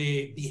 have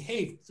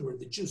behaved toward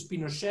the Jews.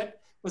 Pinochet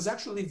was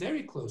actually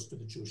very close to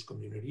the Jewish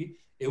community.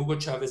 Hugo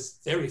Chavez,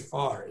 very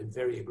far and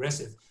very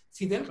aggressive.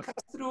 Fidel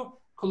Castro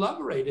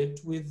collaborated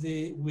with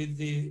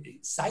the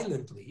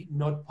silently,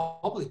 not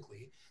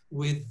publicly,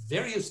 with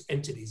various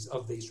entities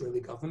of the Israeli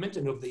government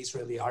and of the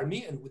Israeli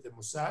army and with the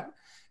Mossad.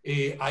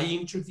 I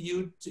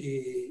interviewed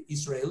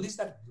Israelis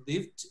that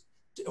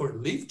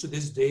live to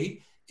this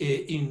day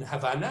in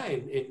Havana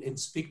and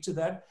speak to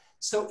that.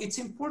 So it's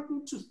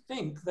important to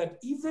think that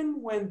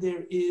even when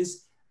there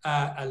is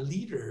a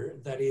leader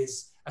that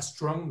is a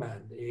strong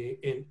man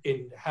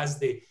and has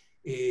the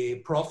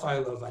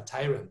profile of a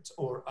tyrant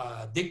or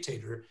a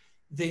dictator,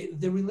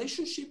 the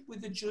relationship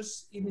with the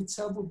Jews in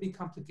itself would be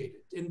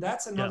complicated. And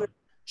that's another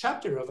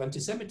chapter of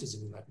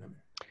anti-Semitism in Latin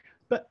America.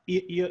 But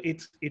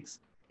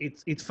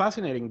it's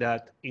fascinating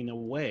that in a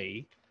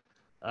way,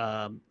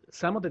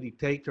 some of the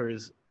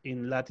dictators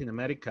in Latin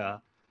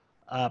America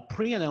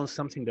pre-announced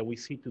something that we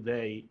see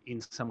today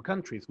in some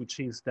countries, which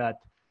is that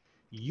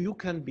you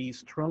can be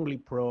strongly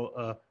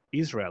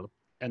pro-Israel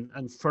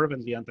and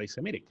fervently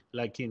anti-Semitic.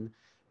 Like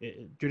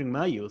during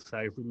my youth,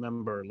 I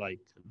remember like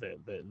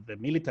the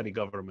military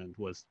government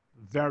was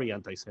very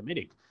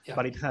anti-Semitic,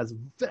 but it has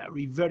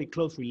very, very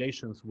close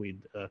relations with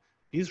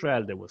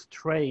Israel. There was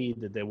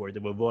trade, they were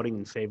voting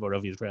in favor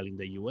of Israel in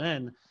the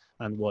UN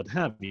and what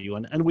have you.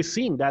 And we're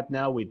seeing that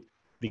now with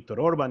Viktor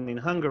Orban in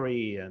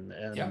Hungary and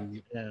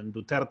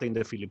Duterte in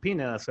the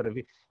Philippines. Sort of,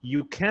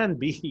 you can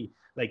be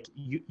like,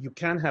 you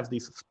can have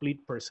this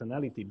split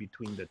personality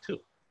between the two.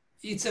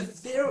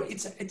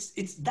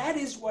 That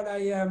is what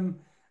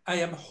I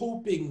am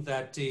hoping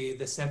that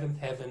the seventh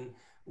heaven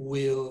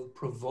will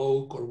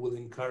provoke or will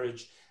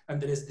encourage.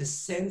 And there is the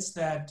sense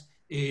that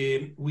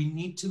we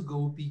need to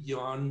go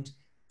beyond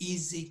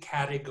easy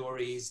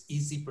categories,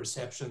 easy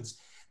perceptions.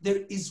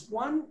 There is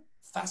one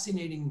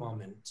fascinating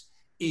moment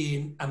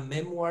in a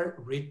memoir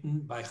written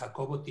by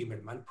Jacobo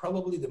Timerman,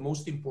 probably the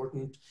most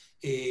important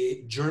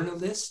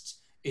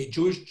journalist, a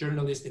Jewish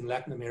journalist in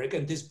Latin America.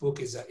 And this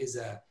book is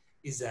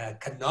a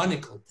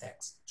canonical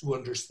text to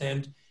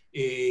understand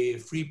a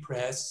free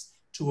press,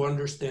 to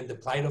understand the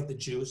plight of the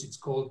Jews. It's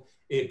called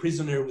A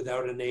Prisoner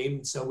Without a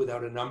Name, Cell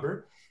Without a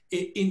Number,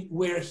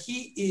 where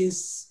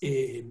he's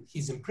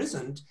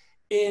imprisoned,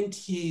 and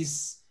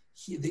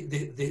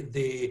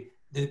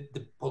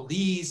the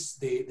police,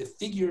 the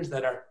figures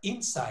that are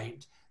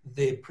inside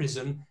the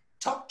prison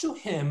talk to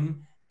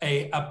him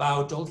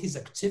about all his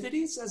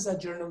activities as a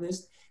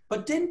journalist,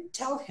 but then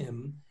tell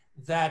him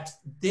that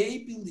they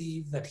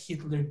believe that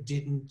Hitler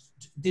didn't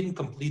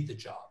complete the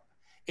job,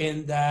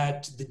 and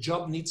that the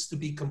job needs to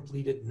be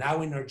completed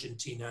now in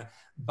Argentina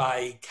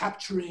by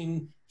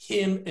capturing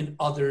him and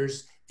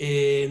others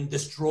and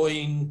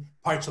destroying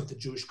parts of the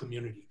Jewish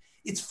community.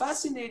 It's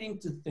fascinating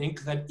to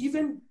think that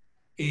even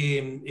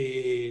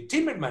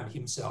Timerman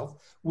himself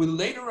will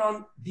later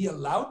on be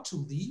allowed to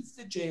leave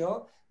the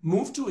jail,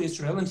 move to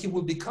Israel, and he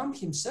will become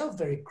himself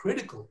very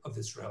critical of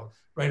Israel,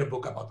 write a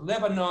book about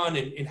Lebanon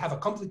and have a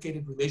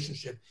complicated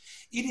relationship.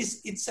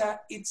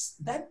 It's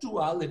that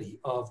duality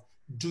of,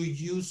 do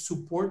you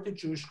support the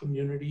Jewish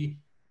community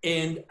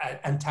and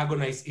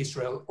antagonize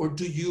Israel, or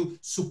do you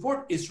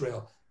support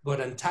Israel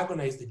but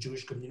antagonize the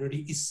Jewish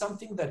community, is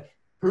something that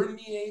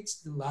permeates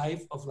the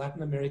life of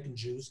Latin American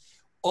Jews,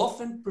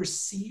 often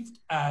perceived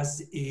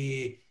as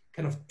a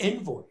kind of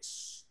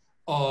envoys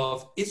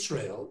of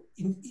Israel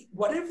in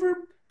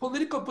whatever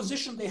political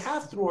position they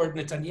have toward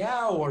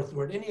Netanyahu or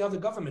toward any other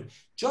government.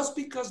 Just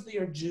because they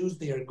are Jews,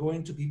 they are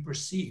going to be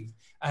perceived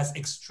as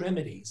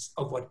extremities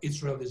of what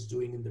Israel is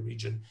doing in the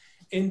region.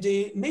 And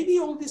maybe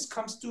all this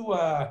comes to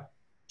a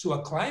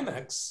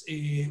climax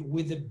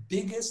with the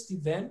biggest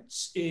event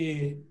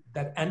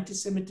that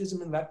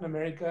anti-Semitism in Latin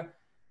America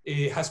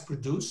has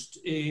produced,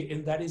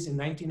 and that is in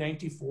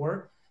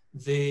 1994,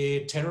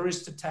 the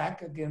terrorist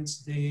attack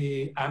against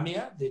the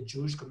AMIA, the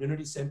Jewish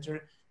Community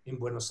Center in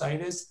Buenos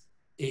Aires.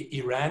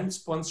 Iran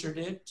sponsored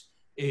it.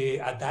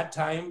 At that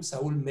time,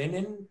 Saul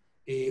Menem,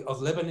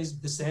 of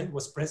Lebanese descent,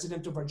 was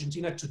president of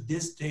Argentina. To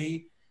this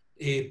day,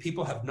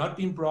 people have not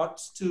been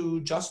brought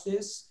to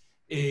justice.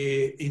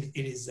 It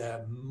is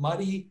a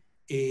muddy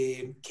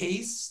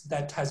case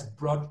that has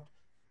brought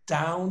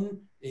down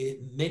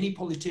many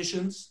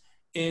politicians.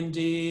 And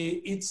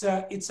it's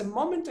a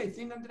moment, I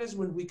think, Andres,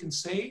 when we can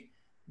say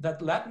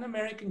that Latin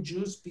American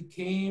Jews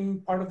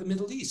became part of the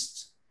Middle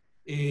East,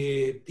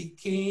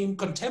 became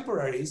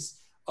contemporaries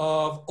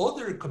of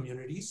other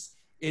communities,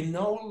 and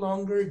no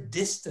longer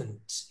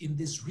distant in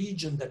this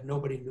region that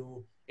nobody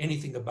knew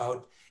anything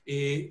about.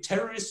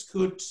 Terrorists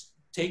could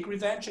take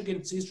revenge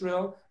against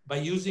Israel by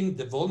using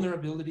the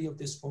vulnerability of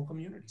these small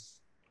communities.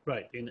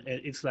 Right, and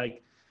it's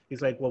like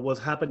what was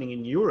happening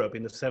in Europe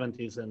in the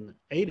 70s and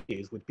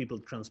 80s with people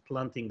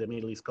transplanting the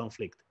Middle East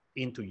conflict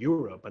into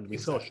Europe, and we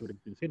saw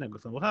shootings in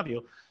synagogues and what have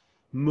you,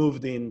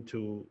 moved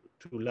into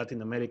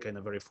Latin America in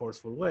a very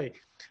forceful way.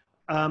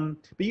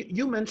 But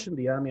you mentioned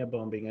the AMIA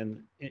bombing,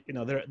 and you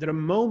know there are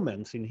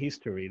moments in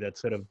history that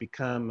sort of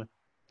become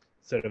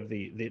sort of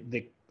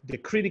the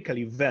critical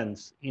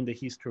events in the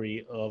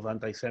history of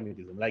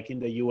anti-Semitism. Like in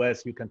the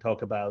U.S., you can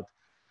talk about,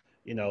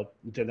 you know,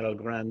 General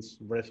Grant's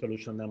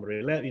resolution number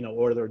 11, you know,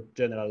 order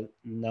general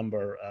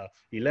number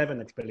 11,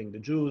 expelling the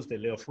Jews, the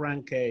Leo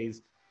Frank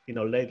case, you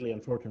know, lately,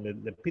 unfortunately,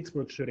 the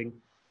Pittsburgh shooting.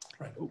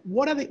 Right.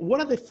 What are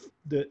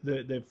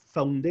the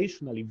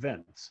foundational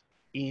events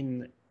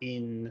in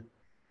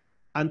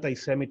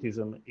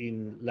anti-Semitism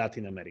in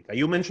Latin America?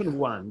 You mentioned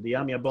one, the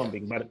AMIA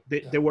bombing, but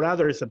there were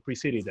others that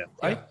preceded them,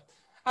 right? Yeah.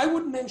 I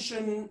would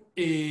mention,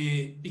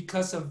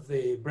 because of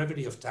the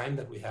brevity of time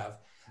that we have,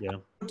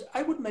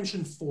 I would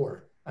mention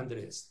four,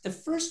 Andres. The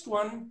first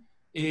one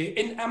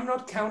And I'm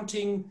not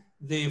counting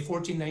the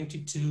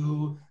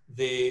 1492,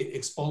 the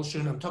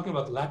expulsion. I'm talking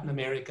about Latin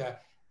America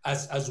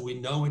as we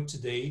know it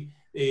today.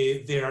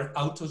 There are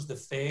autos de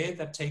fe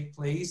that take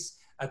place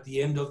at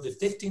the end of the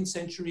 15th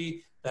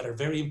century that are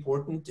very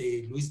important.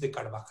 Luis de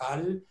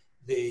Carvajal,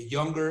 the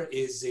younger,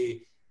 is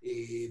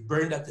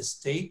burned at the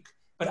stake.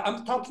 But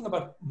I'm talking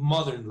about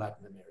modern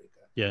Latin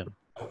America. Yeah.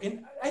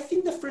 And I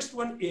think the first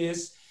one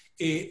is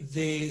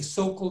the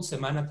so-called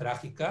Semana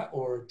Trágica,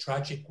 or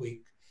Tragic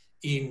Week,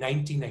 in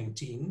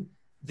 1919,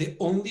 the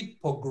only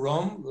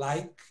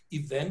pogrom-like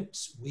event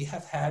we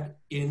have had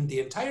in the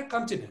entire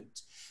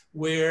continent,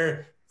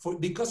 where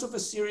because of a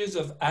series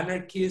of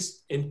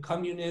anarchist and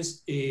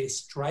communist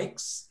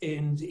strikes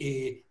and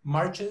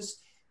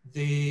marches,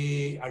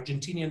 the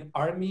Argentinian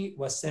army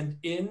was sent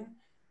in,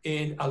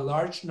 and a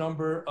large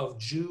number of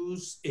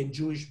Jews and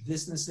Jewish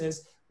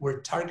businesses were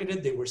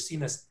targeted. They were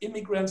seen as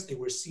immigrants. They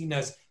were seen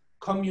as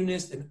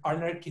communist and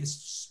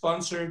anarchist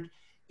sponsored.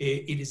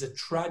 It is a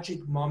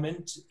tragic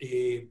moment.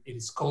 It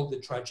is called the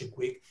Tragic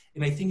Week.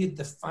 And I think it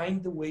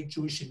defined the way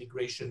Jewish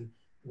immigration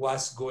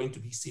was going to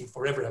be seen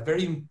forever. A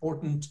very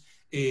important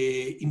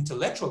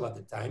intellectual at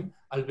the time,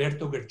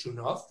 Alberto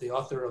Gerchunov, the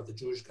author of the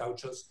Jewish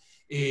Gauchos,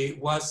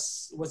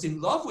 was in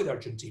love with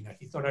Argentina.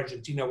 He thought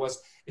Argentina was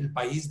el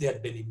país de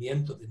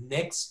advenimiento, the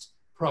next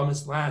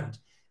promised land.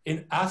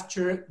 And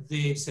after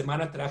the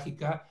Semana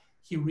Trágica,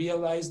 he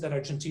realized that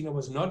Argentina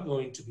was not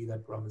going to be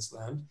that promised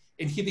land,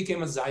 and he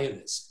became a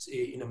Zionist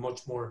in a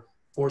much more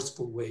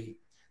forceful way.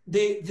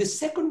 The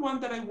second one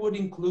that I would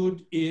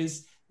include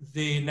is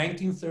the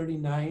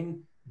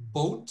 1939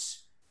 boat,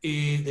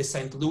 the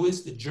St.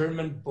 Louis, the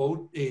German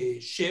boat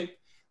ship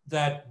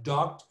that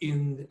docked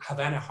in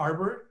Havana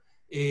Harbor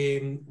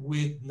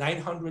with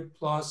 900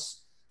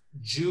 plus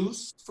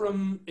Jews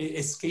from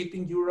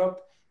escaping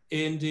Europe.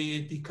 And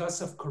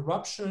because of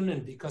corruption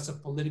and because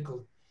of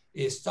political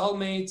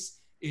stalemates,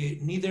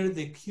 neither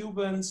the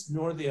Cubans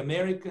nor the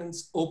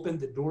Americans opened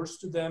the doors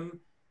to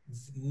them.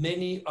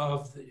 Many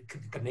of the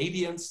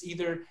Canadians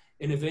either,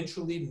 and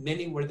eventually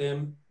many of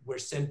them were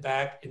sent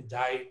back and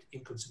died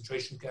in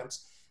concentration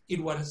camps.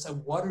 It was a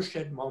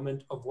watershed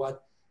moment of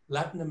what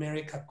Latin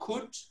America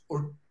could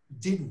or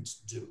didn't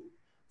do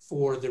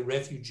for the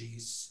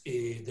refugees,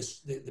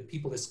 the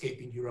people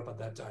escaping Europe at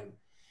that time.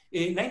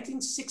 In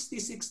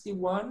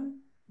 1960-61,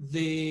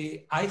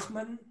 the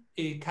Eichmann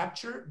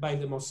capture by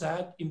the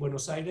Mossad in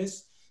Buenos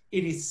Aires,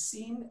 it is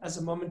seen as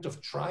a moment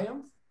of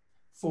triumph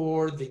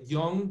for the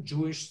young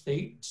Jewish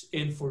state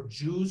and for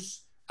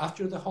Jews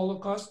after the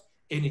Holocaust,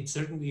 and it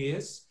certainly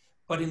is.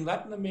 But in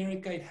Latin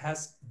America, it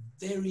has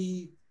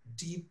very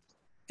deep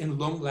and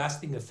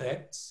long-lasting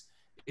effects.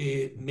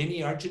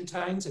 Many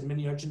Argentines and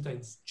many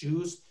Argentine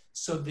Jews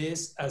saw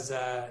this as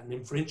an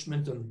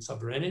infringement on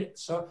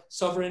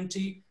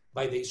sovereignty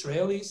by the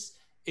Israelis,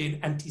 and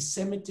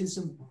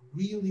anti-Semitism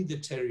really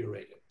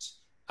deteriorated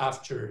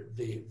after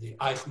the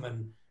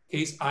Eichmann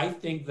case. I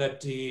think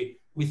that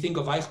we think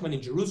of Eichmann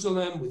in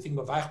Jerusalem, we think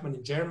of Eichmann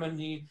in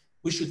Germany,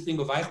 we should think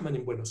of Eichmann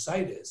in Buenos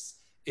Aires,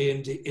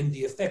 and in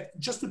the effect.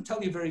 Just to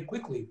tell you very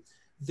quickly,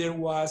 there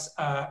was,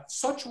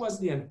 such was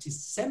the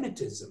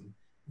anti-Semitism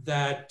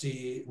that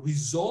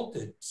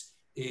resulted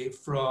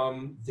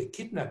from the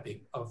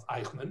kidnapping of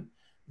Eichmann,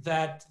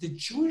 that the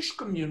Jewish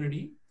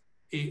community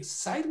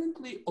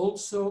silently,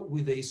 also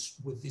with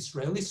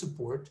Israeli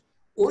support,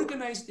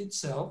 organized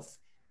itself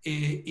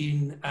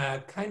in a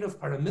kind of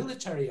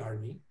paramilitary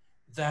army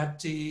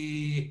that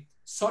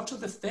sought to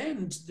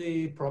defend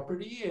the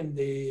property and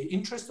the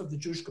interest of the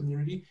Jewish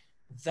community.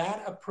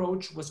 That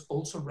approach was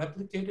also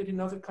replicated in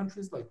other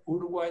countries like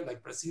Uruguay,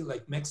 like Brazil,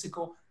 like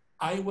Mexico.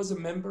 I was a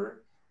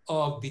member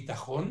of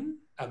Bitajon,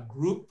 a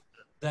group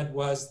that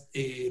was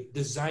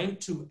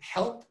designed to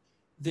help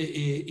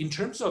in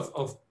terms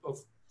of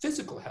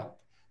physical help,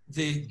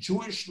 the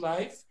Jewish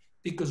life,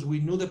 because we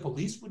knew the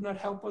police would not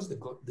help us,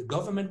 the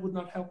government would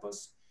not help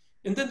us.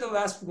 And then the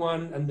last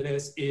one,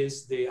 Andrés,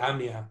 is the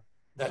AMIA,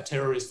 that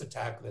terrorist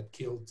attack that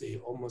killed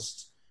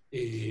almost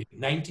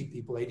 90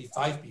 people,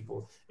 85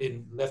 people,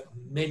 and left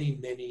many,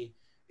 many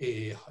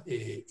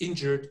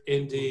injured.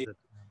 And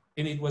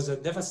it was a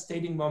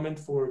devastating moment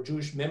for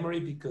Jewish memory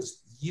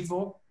because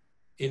YIVO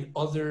and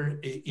other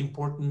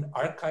important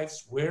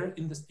archives were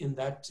in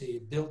that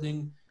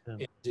building,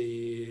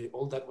 and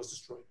all that was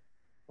destroyed,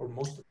 or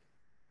most of it.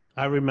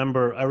 I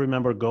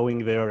remember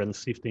going there and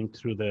sifting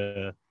through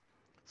the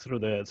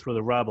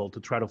rubble to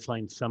try to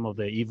find some of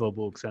the Evo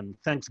books, and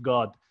thanks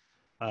God,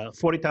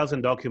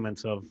 40,000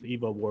 documents of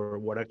Evo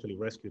were actually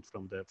rescued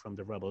from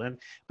the rubble.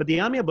 But the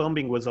AMIA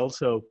bombing was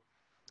also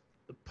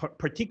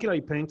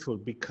particularly painful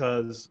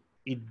because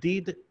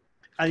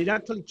it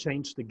actually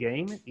changed the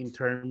game in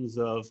terms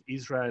of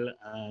Israel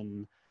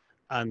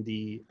and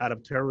the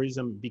Arab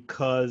terrorism,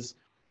 because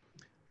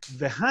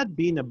there had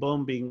been a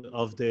bombing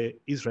of the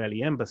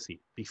Israeli embassy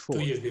before.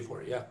 2 years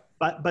before, yeah.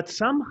 But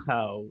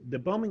somehow the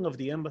bombing of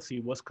the embassy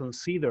was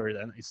considered,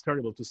 and it's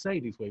terrible to say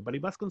this way, but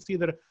it was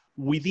considered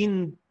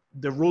within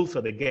the rules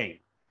of the game.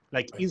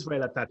 Like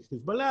Israel attacks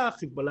Hezbollah,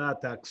 Hezbollah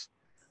attacks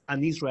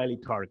an Israeli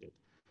target.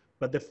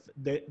 But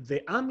the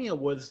AMIA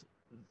was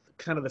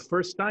kind of the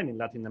first time in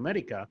Latin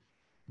America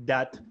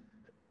that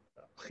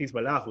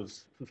Hezbollah,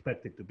 who's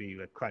suspected to be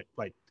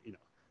quite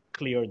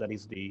clear that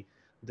is the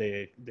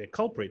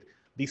culprit,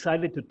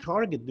 decided to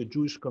target the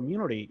Jewish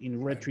community in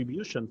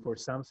retribution for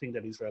something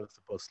that Israel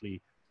supposedly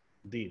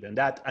did, and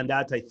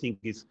that I think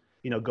is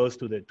goes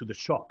to the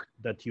shock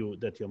that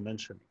you're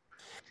mentioning.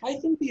 I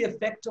think the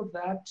effect of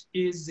that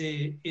is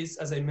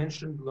as I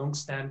mentioned,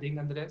 long-standing,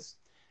 Andres.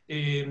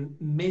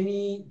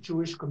 Many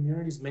Jewish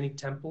communities, many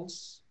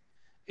temples,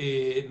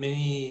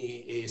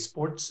 many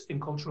sports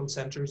and cultural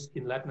centers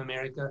in Latin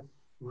America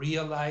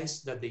realized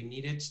that they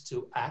needed to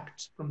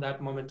act from that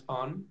moment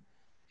on.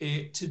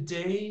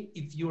 Today,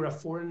 if you're a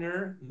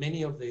foreigner, many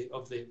of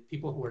the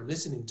people who are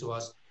listening to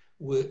us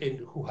and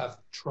who have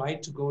tried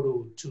to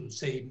go to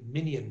say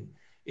Minyan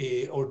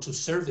or to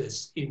service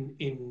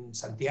in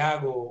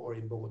Santiago or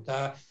in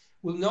Bogota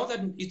will know that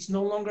it's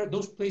no longer,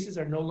 those places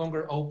are no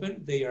longer open.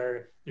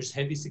 There's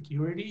heavy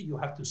security. You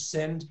have to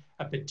send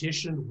a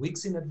petition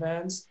weeks in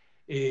advance.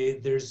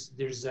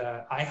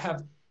 I have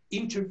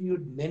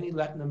interviewed many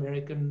Latin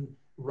American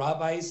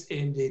rabbis,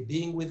 and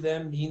being with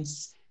them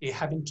means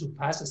having to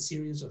pass a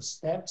series of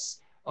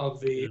steps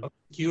of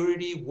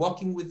security,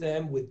 walking with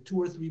them with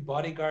 2 or 3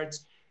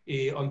 bodyguards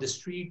on the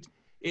street.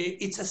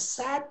 It's a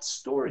sad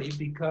story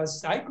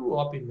because I grew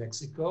up in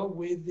Mexico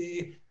with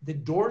the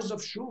doors of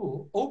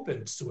shul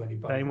opened to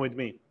anybody.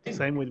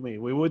 Same with me.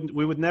 We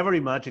would never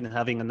imagine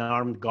having an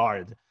armed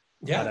guard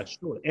at a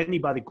shul.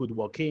 Anybody could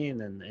walk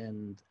in,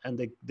 and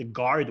the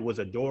guard was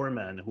a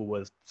doorman who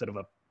was sort of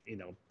a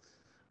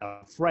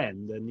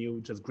friend, and you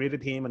just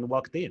greeted him and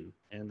walked in.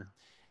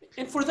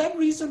 And for that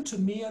reason, to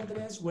me,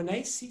 Andres, when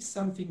I see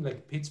something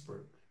like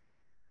Pittsburgh,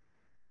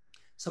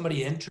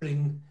 somebody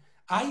entering,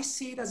 I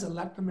see it as a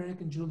Latin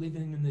American Jew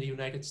living in the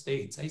United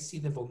States. I see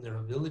the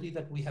vulnerability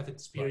that we have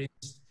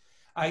experienced.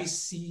 I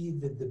see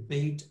the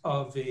debate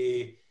of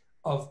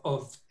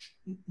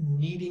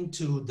needing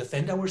to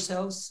defend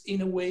ourselves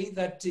in a way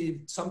that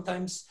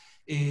sometimes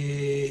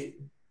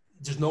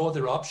there's no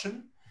other option.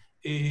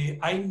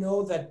 I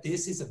know that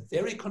this is a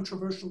very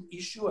controversial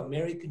issue.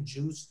 American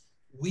Jews,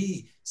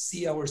 we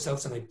see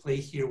ourselves, and I play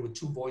here with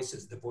 2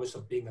 voices, the voice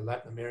of being a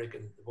Latin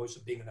American, the voice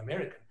of being an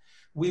American.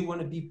 We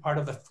want to be part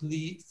of a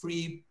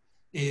free,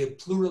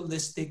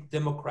 pluralistic,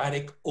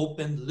 democratic,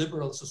 open,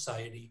 liberal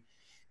society.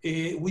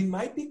 We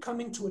might be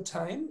coming to a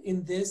time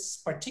in this,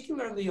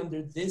 particularly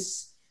under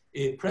this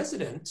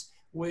president,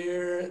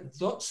 where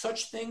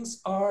such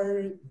things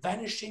are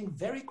vanishing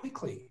very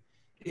quickly,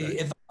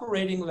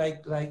 evaporating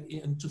like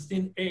into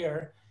thin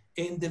air.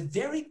 And the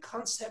very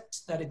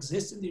concept that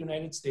exists in the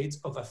United States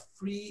of a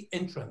free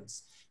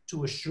entrance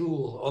to a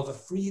shul, of a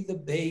free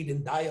debate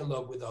and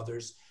dialogue with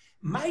others,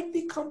 might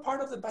become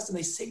part of the past. And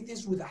I say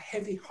this with a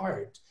heavy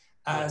heart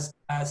as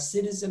a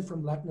citizen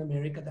from Latin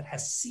America that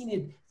has seen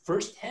it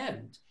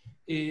firsthand.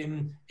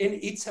 And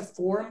it's a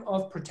form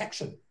of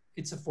protection.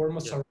 It's a form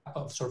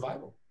of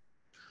survival.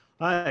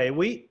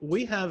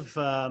 We have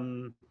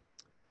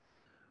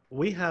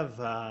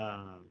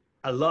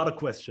a lot of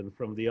questions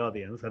from the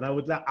audience, and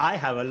I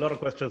have a lot of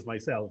questions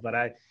myself, but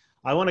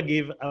I want to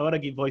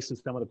give voice to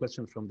some of the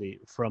questions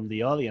from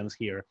the audience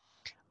here,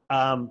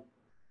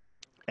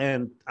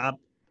 and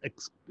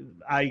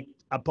I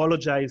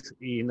apologize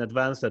in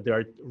advance that there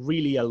are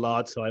really a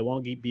lot, so I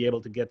won't be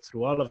able to get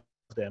through all of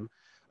them,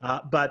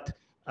 but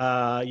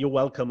you're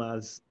welcome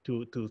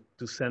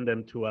to send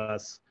them to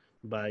us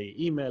by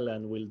email,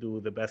 and we'll do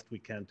the best we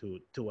can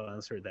to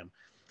answer them.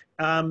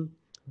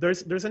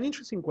 There's an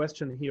interesting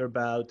question here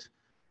about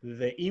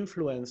the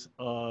influence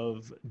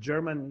of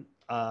German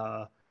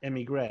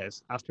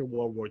emigres after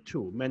World War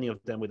II, many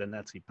of them with a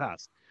Nazi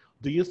past.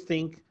 Do you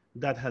think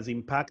that has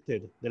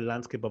impacted the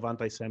landscape of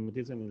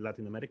anti-Semitism in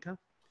Latin America?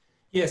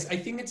 Yes, I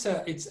think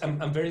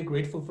I'm very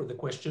grateful for the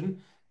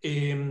question.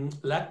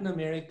 Latin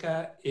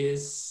America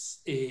is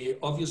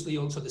obviously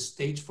also the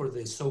stage for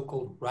the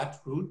so-called rat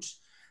route,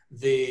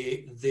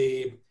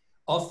 the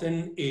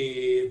often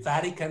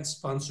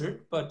Vatican-sponsored,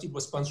 but it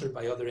was sponsored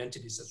by other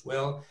entities as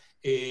well,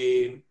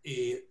 a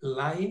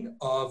line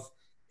of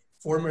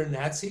former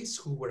Nazis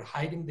who were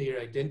hiding their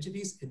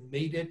identities and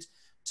made it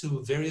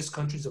to various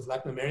countries of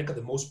Latin America.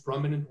 The most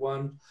prominent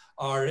one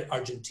are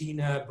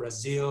Argentina,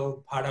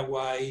 Brazil,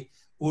 Paraguay,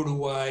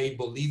 Uruguay,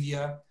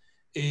 Bolivia,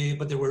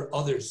 but there were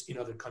others in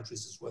other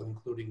countries as well,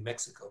 including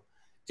Mexico.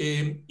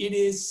 It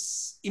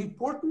is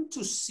important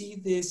to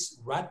see this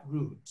rat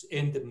route,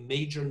 and the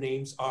major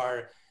names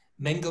are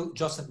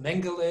Joseph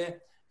Mengele,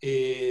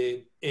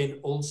 and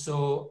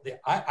also the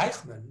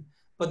Eichmann,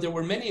 but there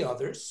were many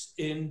others,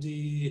 and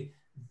the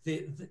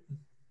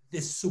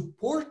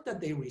support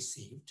that they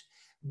received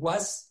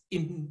was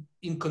in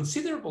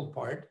considerable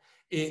part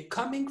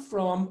coming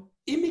from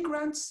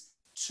immigrants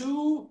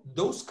to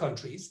those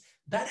countries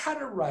that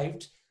had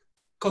arrived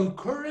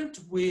concurrent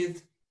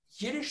with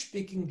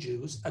Yiddish-speaking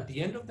Jews at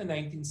the end of the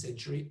 19th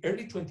century,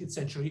 early 20th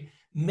century.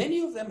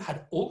 Many of them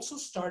had also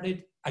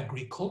started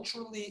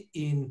agriculturally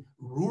in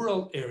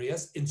rural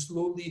areas and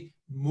slowly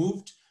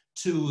moved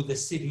to the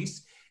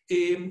cities.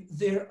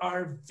 there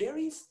are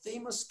very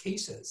famous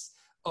cases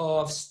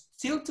of,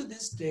 still to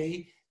this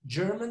day,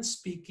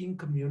 German-speaking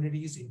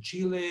communities in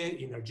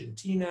Chile, in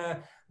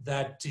Argentina,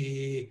 that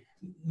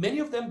many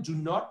of them do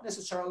not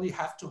necessarily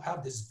have to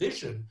have this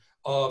vision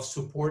of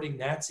supporting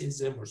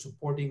Nazism or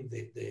supporting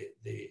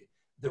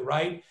the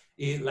right.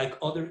 Like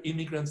other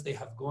immigrants, they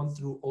have gone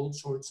through all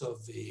sorts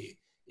of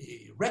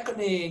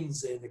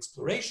reckonings and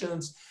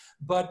explorations,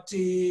 but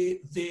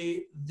the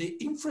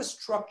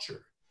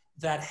infrastructure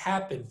that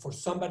happened for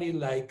somebody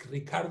like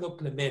Ricardo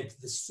Clement,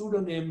 the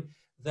pseudonym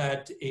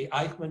that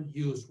Eichmann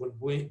used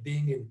when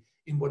being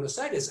in Buenos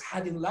Aires,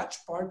 had in large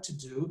part to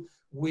do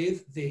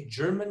with the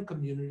German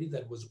community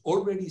that was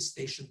already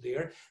stationed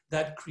there,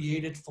 that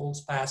created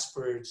false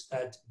passports,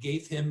 that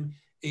gave him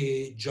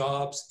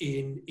jobs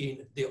in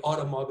the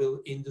automobile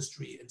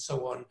industry and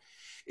so on.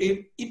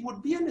 It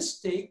would be a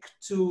mistake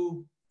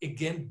to,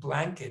 again,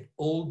 blanket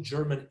all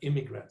German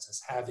immigrants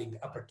as having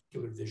a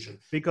particular vision.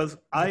 Because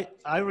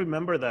I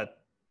remember that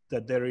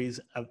there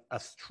is a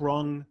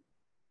strong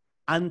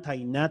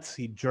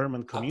anti-Nazi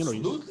German community,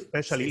 Absolutely.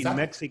 especially Exactly. in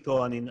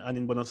Mexico and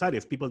in Buenos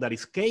Aires, people that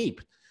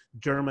escaped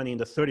Germany in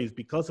the 30s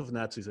because of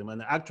Nazism.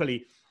 And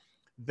actually,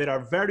 there are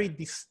very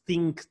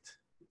distinct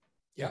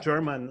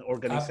German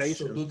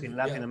organizations Absolutely. in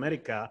Latin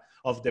America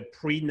of the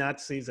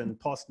pre-Nazis and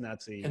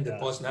post-Nazi. And the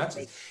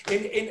post-Nazis.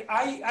 And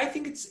I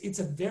think it's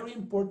a very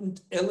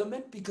important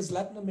element, because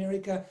Latin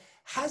America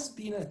has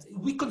been,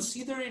 we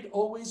consider it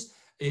always,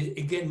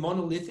 again,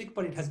 monolithic,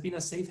 but it has been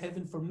a safe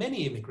haven for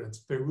many immigrants.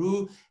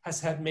 Peru has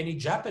had many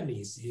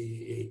Japanese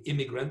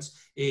immigrants,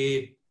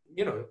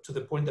 you know, to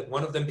the point that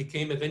one of them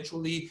became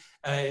eventually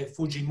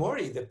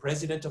Fujimori, the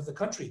president of the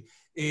country.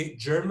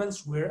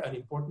 Germans were an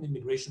important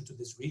immigration to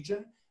this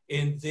region.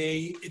 And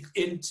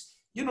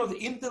you know,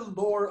 in the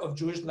lore of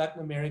Jewish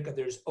Latin America,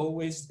 there's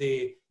always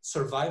the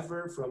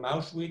survivor from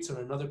Auschwitz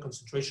or another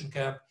concentration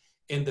camp,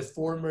 and the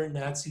former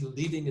Nazi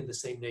living in the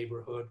same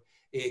neighborhood,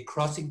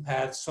 crossing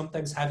paths,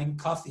 sometimes having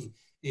coffee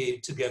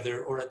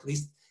together, or at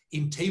least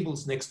in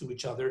tables next to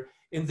each other.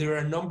 And there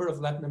are a number of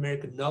Latin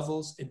American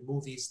novels and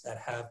movies that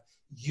have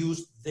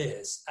used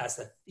this as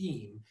a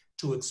theme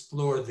to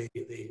explore the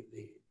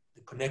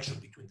connection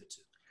between the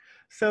two.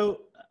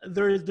 So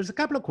there's a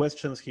couple of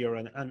questions here,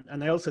 and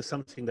I also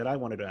something that I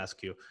wanted to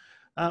ask you.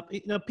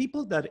 You know,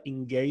 people that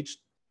engaged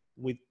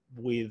with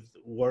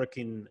work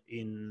in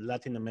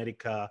Latin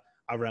America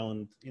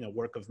around, you know,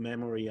 work of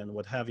memory and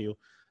what have you,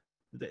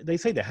 they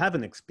say they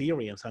haven't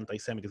experienced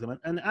anti-Semitism,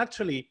 and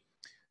actually,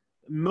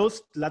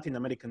 most Latin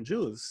American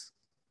Jews,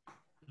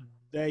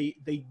 they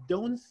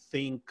don't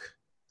think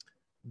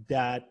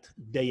that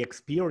they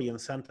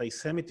experience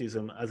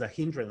anti-Semitism as a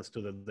hindrance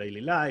to the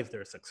daily life.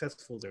 They're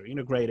successful, they're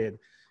integrated.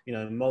 You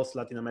know, in most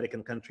Latin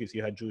American countries,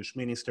 you had Jewish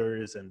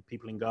ministers and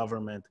people in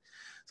government.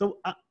 So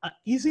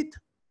is it,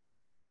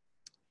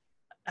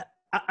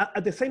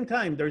 at the same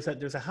time, there's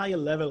a higher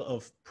level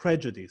of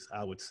prejudice,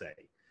 I would say.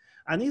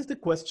 And is the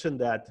question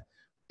that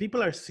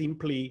people are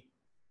simply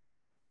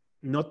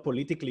not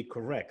politically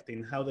correct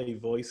in how they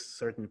voice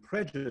certain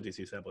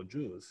prejudices about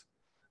Jews,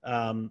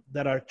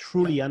 that are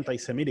truly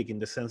anti-Semitic in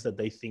the sense that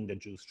they think that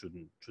Jews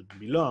shouldn't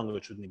belong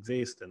or shouldn't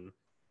exist. And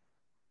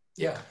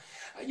yeah,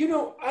 you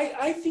know,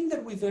 I think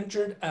that we've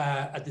entered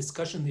a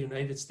discussion in the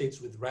United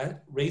States with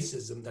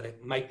racism that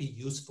it might be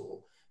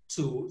useful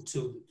to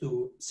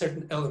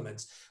certain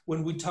elements.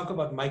 When we talk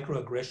about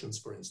microaggressions,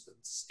 for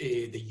instance,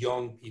 the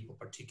young people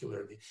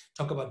particularly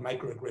talk about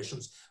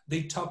microaggressions.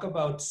 They talk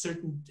about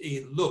certain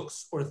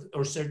looks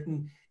or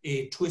certain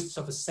twists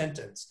of a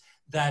sentence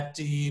that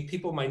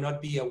people might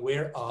not be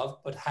aware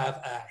of, but have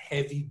a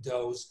heavy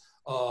dose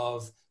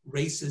of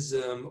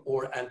racism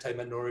or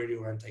anti-minority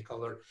or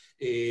anti-color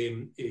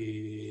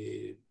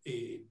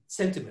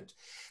sentiment.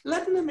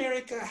 Latin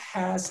America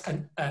has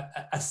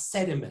a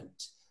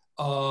sediment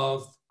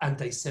of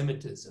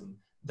anti-Semitism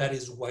that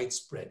is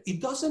widespread. It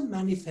doesn't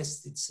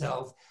manifest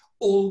itself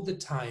all the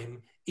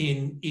time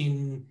in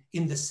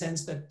the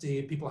sense that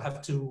people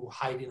have to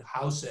hide in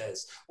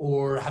houses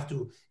or have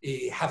to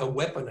have a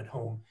weapon at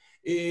home.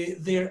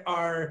 There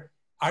are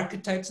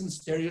archetypes and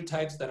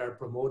stereotypes that are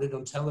promoted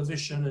on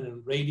television and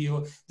on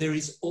radio. There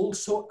is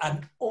also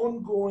an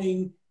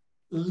ongoing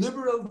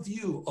liberal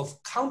view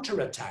of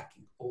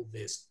counterattacking all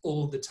this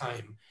all the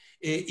time.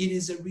 It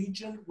is a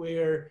region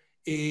where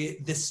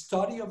the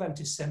study of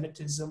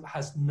anti-Semitism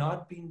has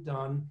not been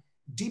done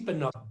deep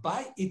enough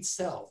by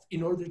itself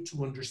in order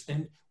to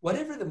understand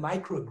whatever the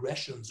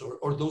microaggressions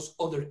or those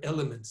other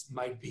elements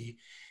might be.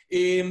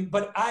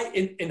 But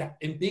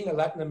in being a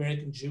Latin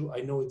American Jew,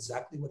 I know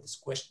exactly what this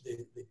question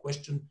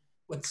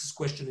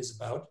is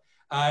about.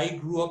 I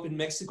grew up in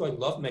Mexico. I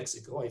love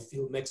Mexico. I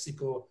feel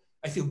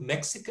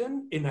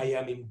Mexican, and I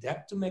am in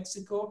debt to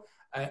Mexico.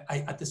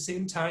 At the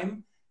same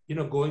time, you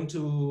know, going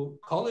to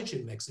college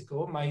in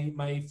Mexico,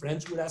 my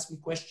friends would ask me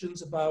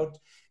questions about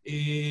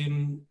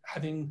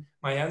having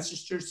my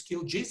ancestors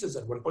kill Jesus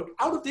at one point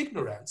out of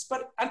ignorance.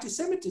 But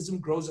anti-Semitism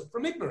grows up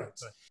from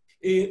ignorance.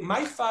 Right.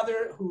 My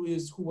father, who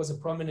was a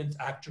prominent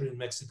actor in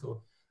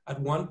Mexico, at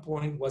one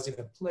point was in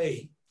a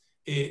play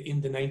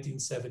in the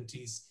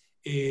 1970s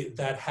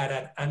that had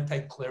an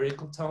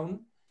anti-clerical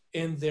tone,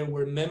 and there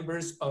were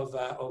members of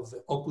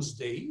the Opus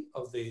Dei,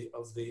 of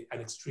an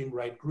extreme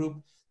right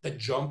group that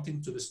jumped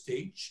into the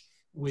stage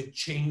with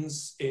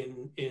chains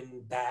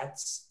and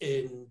bats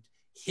and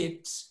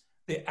hit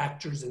the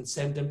actors and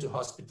sent them to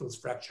hospitals,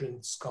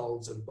 fracturing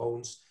skulls and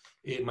bones,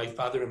 my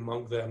father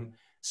among them.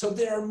 So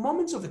there are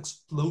moments of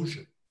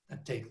explosion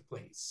that take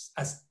place,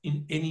 as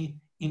in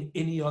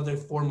any other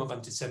form of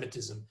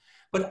anti-Semitism.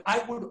 But I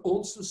would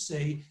also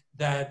say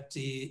that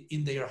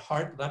in their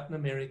heart, Latin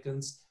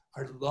Americans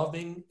are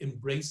loving,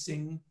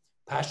 embracing,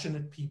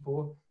 passionate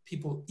people,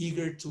 people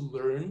eager to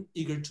learn,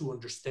 eager to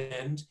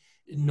understand,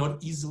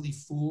 not easily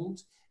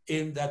fooled,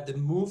 and that the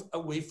move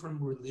away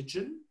from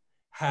religion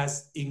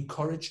has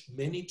encouraged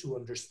many to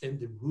understand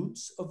the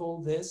roots of all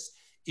this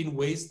in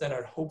ways that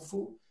are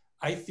hopeful.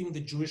 I think the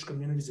Jewish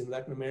communities in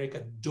Latin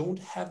America don't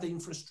have the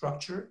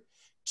infrastructure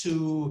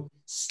to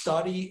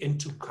study and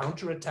to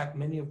counterattack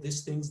many of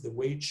these things the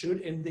way it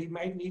should, and they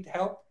might need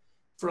help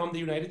from the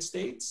United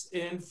States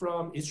and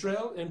from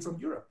Israel and from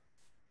Europe.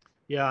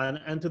 Yeah,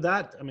 and to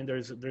that, I mean,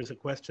 there's a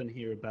question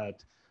here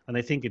about, and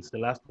I think it's the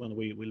last one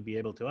we will be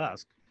able to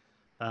ask,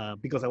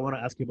 because I want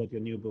to ask you about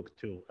your new book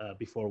too,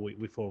 before we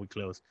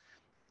close.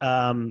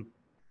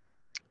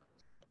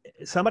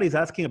 Somebody's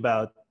asking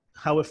about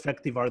how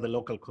effective are the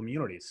local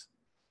communities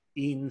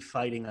in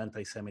fighting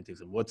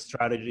anti-Semitism? What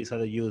strategies are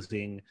they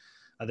using?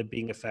 Are they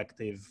being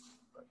effective?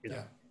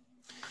 Yeah.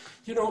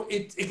 You know,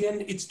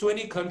 it's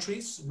 20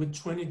 countries with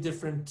 20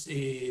 different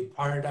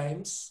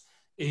paradigms.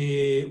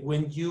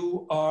 When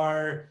you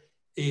are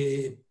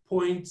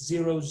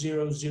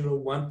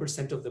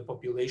 0.0001% of the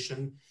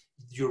population,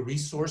 your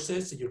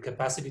resources, your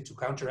capacity to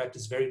counteract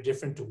is very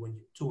different to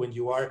when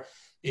you are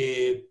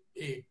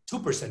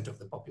 2% of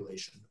the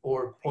population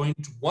or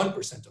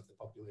 0.1% of the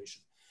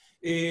population.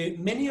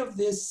 Many of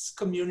these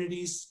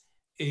communities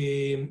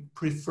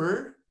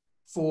prefer,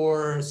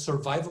 for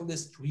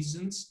survivalist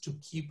reasons, to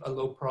keep a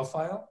low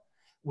profile.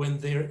 When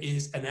there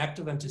is an act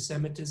of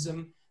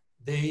anti-Semitism,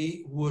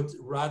 they would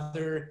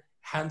rather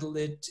handle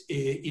it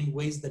in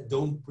ways that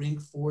don't bring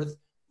forth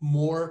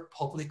more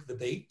public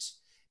debate.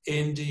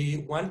 And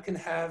one can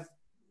have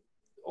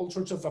all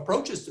sorts of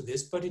approaches to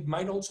this, but it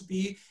might also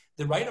be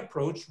the right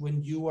approach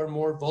when you are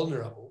more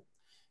vulnerable.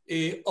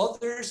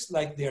 Others,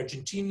 like the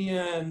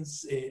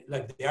Argentinians,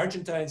 like the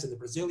Argentines and the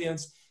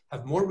Brazilians,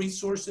 have more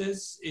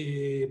resources,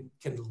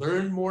 can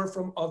learn more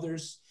from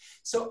others.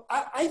 So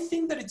I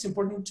think that it's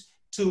important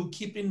to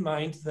keep in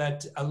mind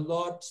that a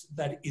lot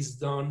that is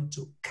done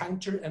to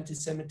counter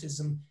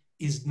anti-Semitism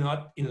is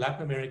not, in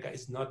Latin America,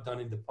 is not done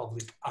in the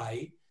public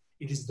eye.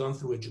 It is done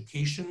through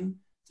education,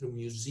 through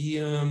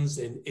museums,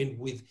 and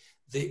with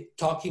the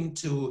talking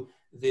to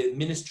the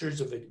ministries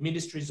of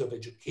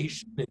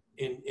education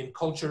and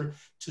culture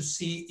to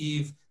see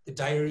if the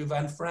Diary of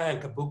Anne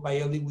Frank, a book by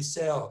Elie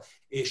Wiesel,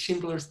 a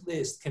Schindler's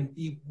List, can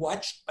be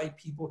watched by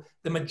people.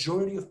 The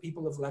majority of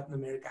people of Latin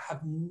America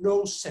have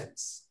no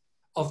sense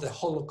of the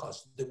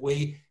Holocaust the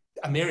way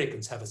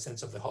Americans have a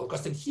sense of the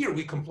Holocaust. And here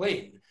we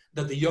complain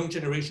that the young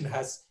generation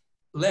has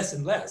less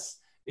and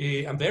less.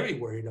 I'm very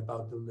worried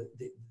about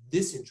the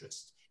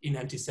disinterest in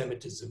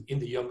anti-Semitism in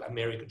the young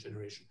American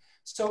generation.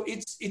 So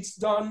it's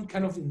done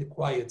kind of in the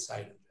quiet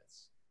side of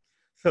this.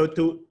 So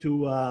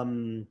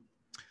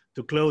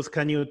to close,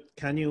 can you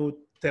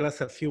tell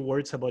us a few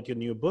words about your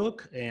new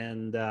book?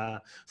 And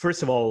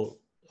first of all,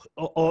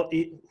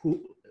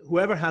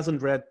 whoever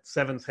hasn't read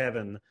Seventh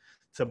Heaven,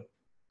 it's a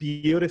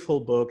beautiful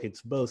book.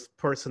 It's both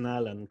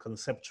personal and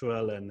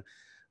conceptual, and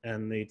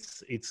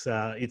it's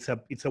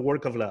a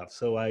work of love.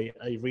 So I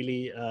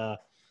really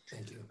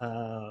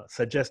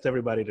suggest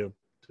everybody to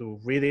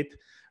read it.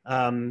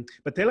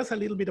 But tell us a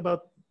little bit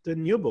about the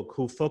new book,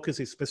 who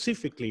focuses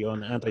specifically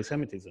on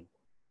anti-Semitism.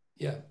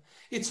 Yeah,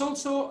 it's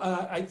also,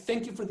 I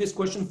thank you for this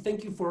question.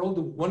 Thank you for all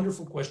the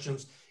wonderful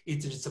questions.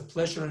 It's a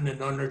pleasure and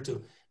an honor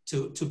to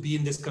be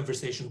in this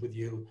conversation with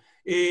you.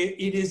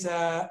 It is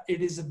a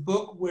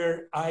book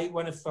where I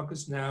want to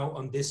focus now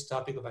on this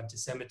topic of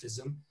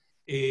anti-Semitism.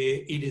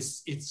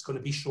 It's going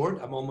to be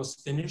short. I'm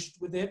almost finished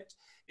with it.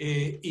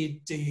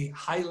 It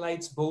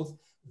highlights both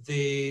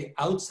the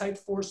outside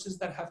forces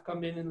that have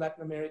come in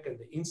Latin America and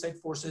the inside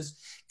forces,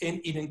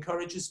 and it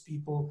encourages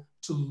people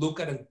to look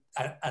at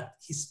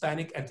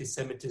Hispanic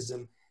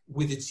anti-Semitism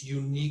with its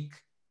unique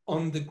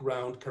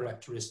on-the-ground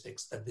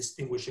characteristics that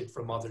distinguish it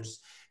from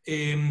others.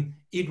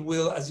 It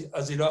will,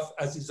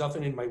 as is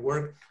often in my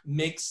work,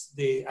 mix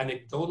the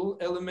anecdotal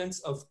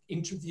elements of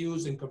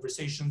interviews and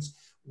conversations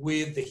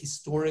with the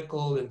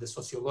historical and the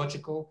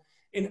sociological.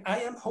 And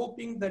I am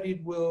hoping that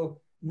it will,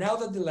 now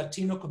that the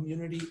Latino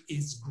community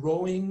is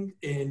growing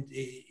and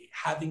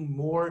having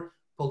more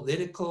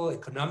political,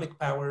 economic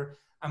power,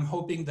 I'm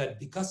hoping that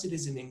because it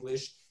is in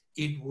English,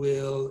 it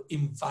will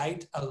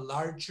invite a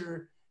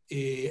larger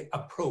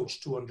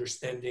approach to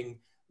understanding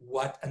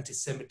what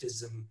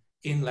anti-Semitism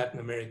in Latin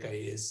America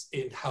is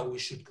and how we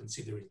should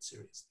consider it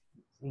seriously.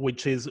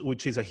 which is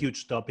a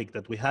huge topic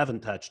that we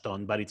haven't touched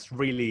on, but it's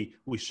really,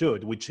 we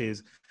should, which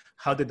is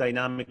how the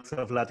dynamics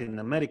of Latin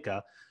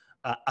America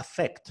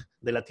affect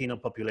the Latino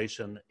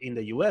population in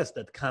the US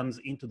that comes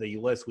into the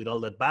US with all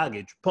that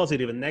baggage,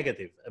 positive and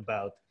negative,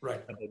 about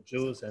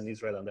Jews and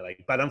Israel and the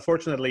like. But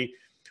unfortunately,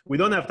 we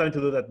don't have time to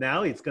do that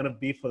now. It's going to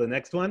be for the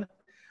next one.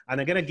 And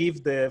I'm going to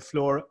give the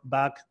floor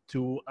back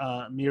to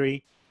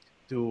Miri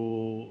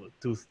to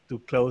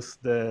close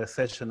the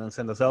session and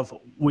send us off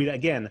with,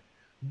 again,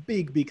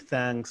 big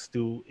thanks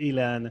to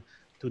Ilan,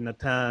 to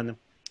Natan,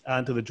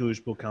 and to the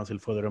Jewish Book Council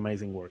for their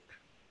amazing work.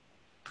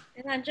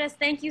 And Andrés,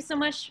 thank you so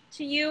much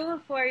to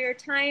you for your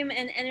time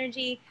and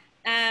energy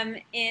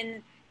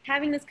in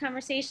having this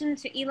conversation.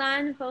 To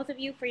Ilan, both of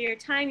you, for your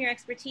time, your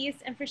expertise,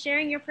 and for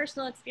sharing your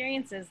personal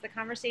experiences. The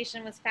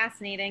conversation was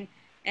fascinating,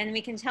 and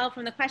we can tell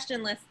from the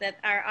question list that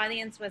our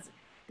audience was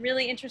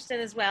really interested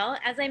as well.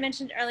 As I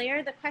mentioned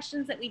earlier, the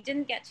questions that we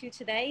didn't get to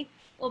today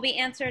will be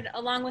answered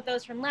along with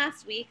those from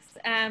last week's.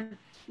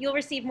 You'll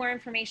receive more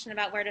information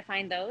about where to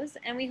find those.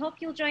 And we hope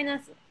you'll join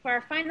us for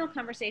our final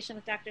conversation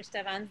with Dr.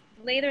 Sta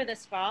later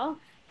this fall,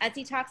 as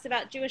he talks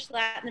about Jewish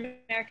Latin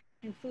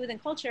American food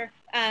and culture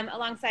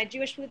alongside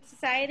Jewish Food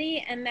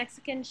Society and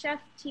Mexican chef,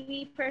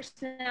 TV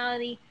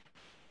personality,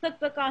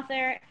 cookbook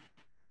author.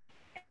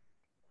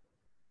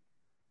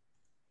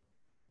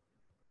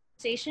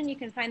 You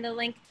can find the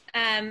link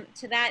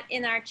to that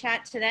in our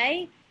chat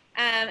today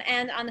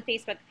and on the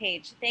Facebook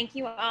page. Thank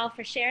you all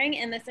for sharing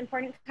in this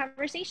important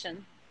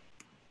conversation.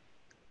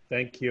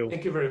 Thank you.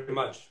 Thank you very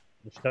much.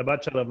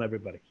 Shabbat shalom,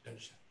 everybody.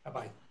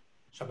 Bye-bye.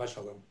 Shabbat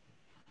shalom.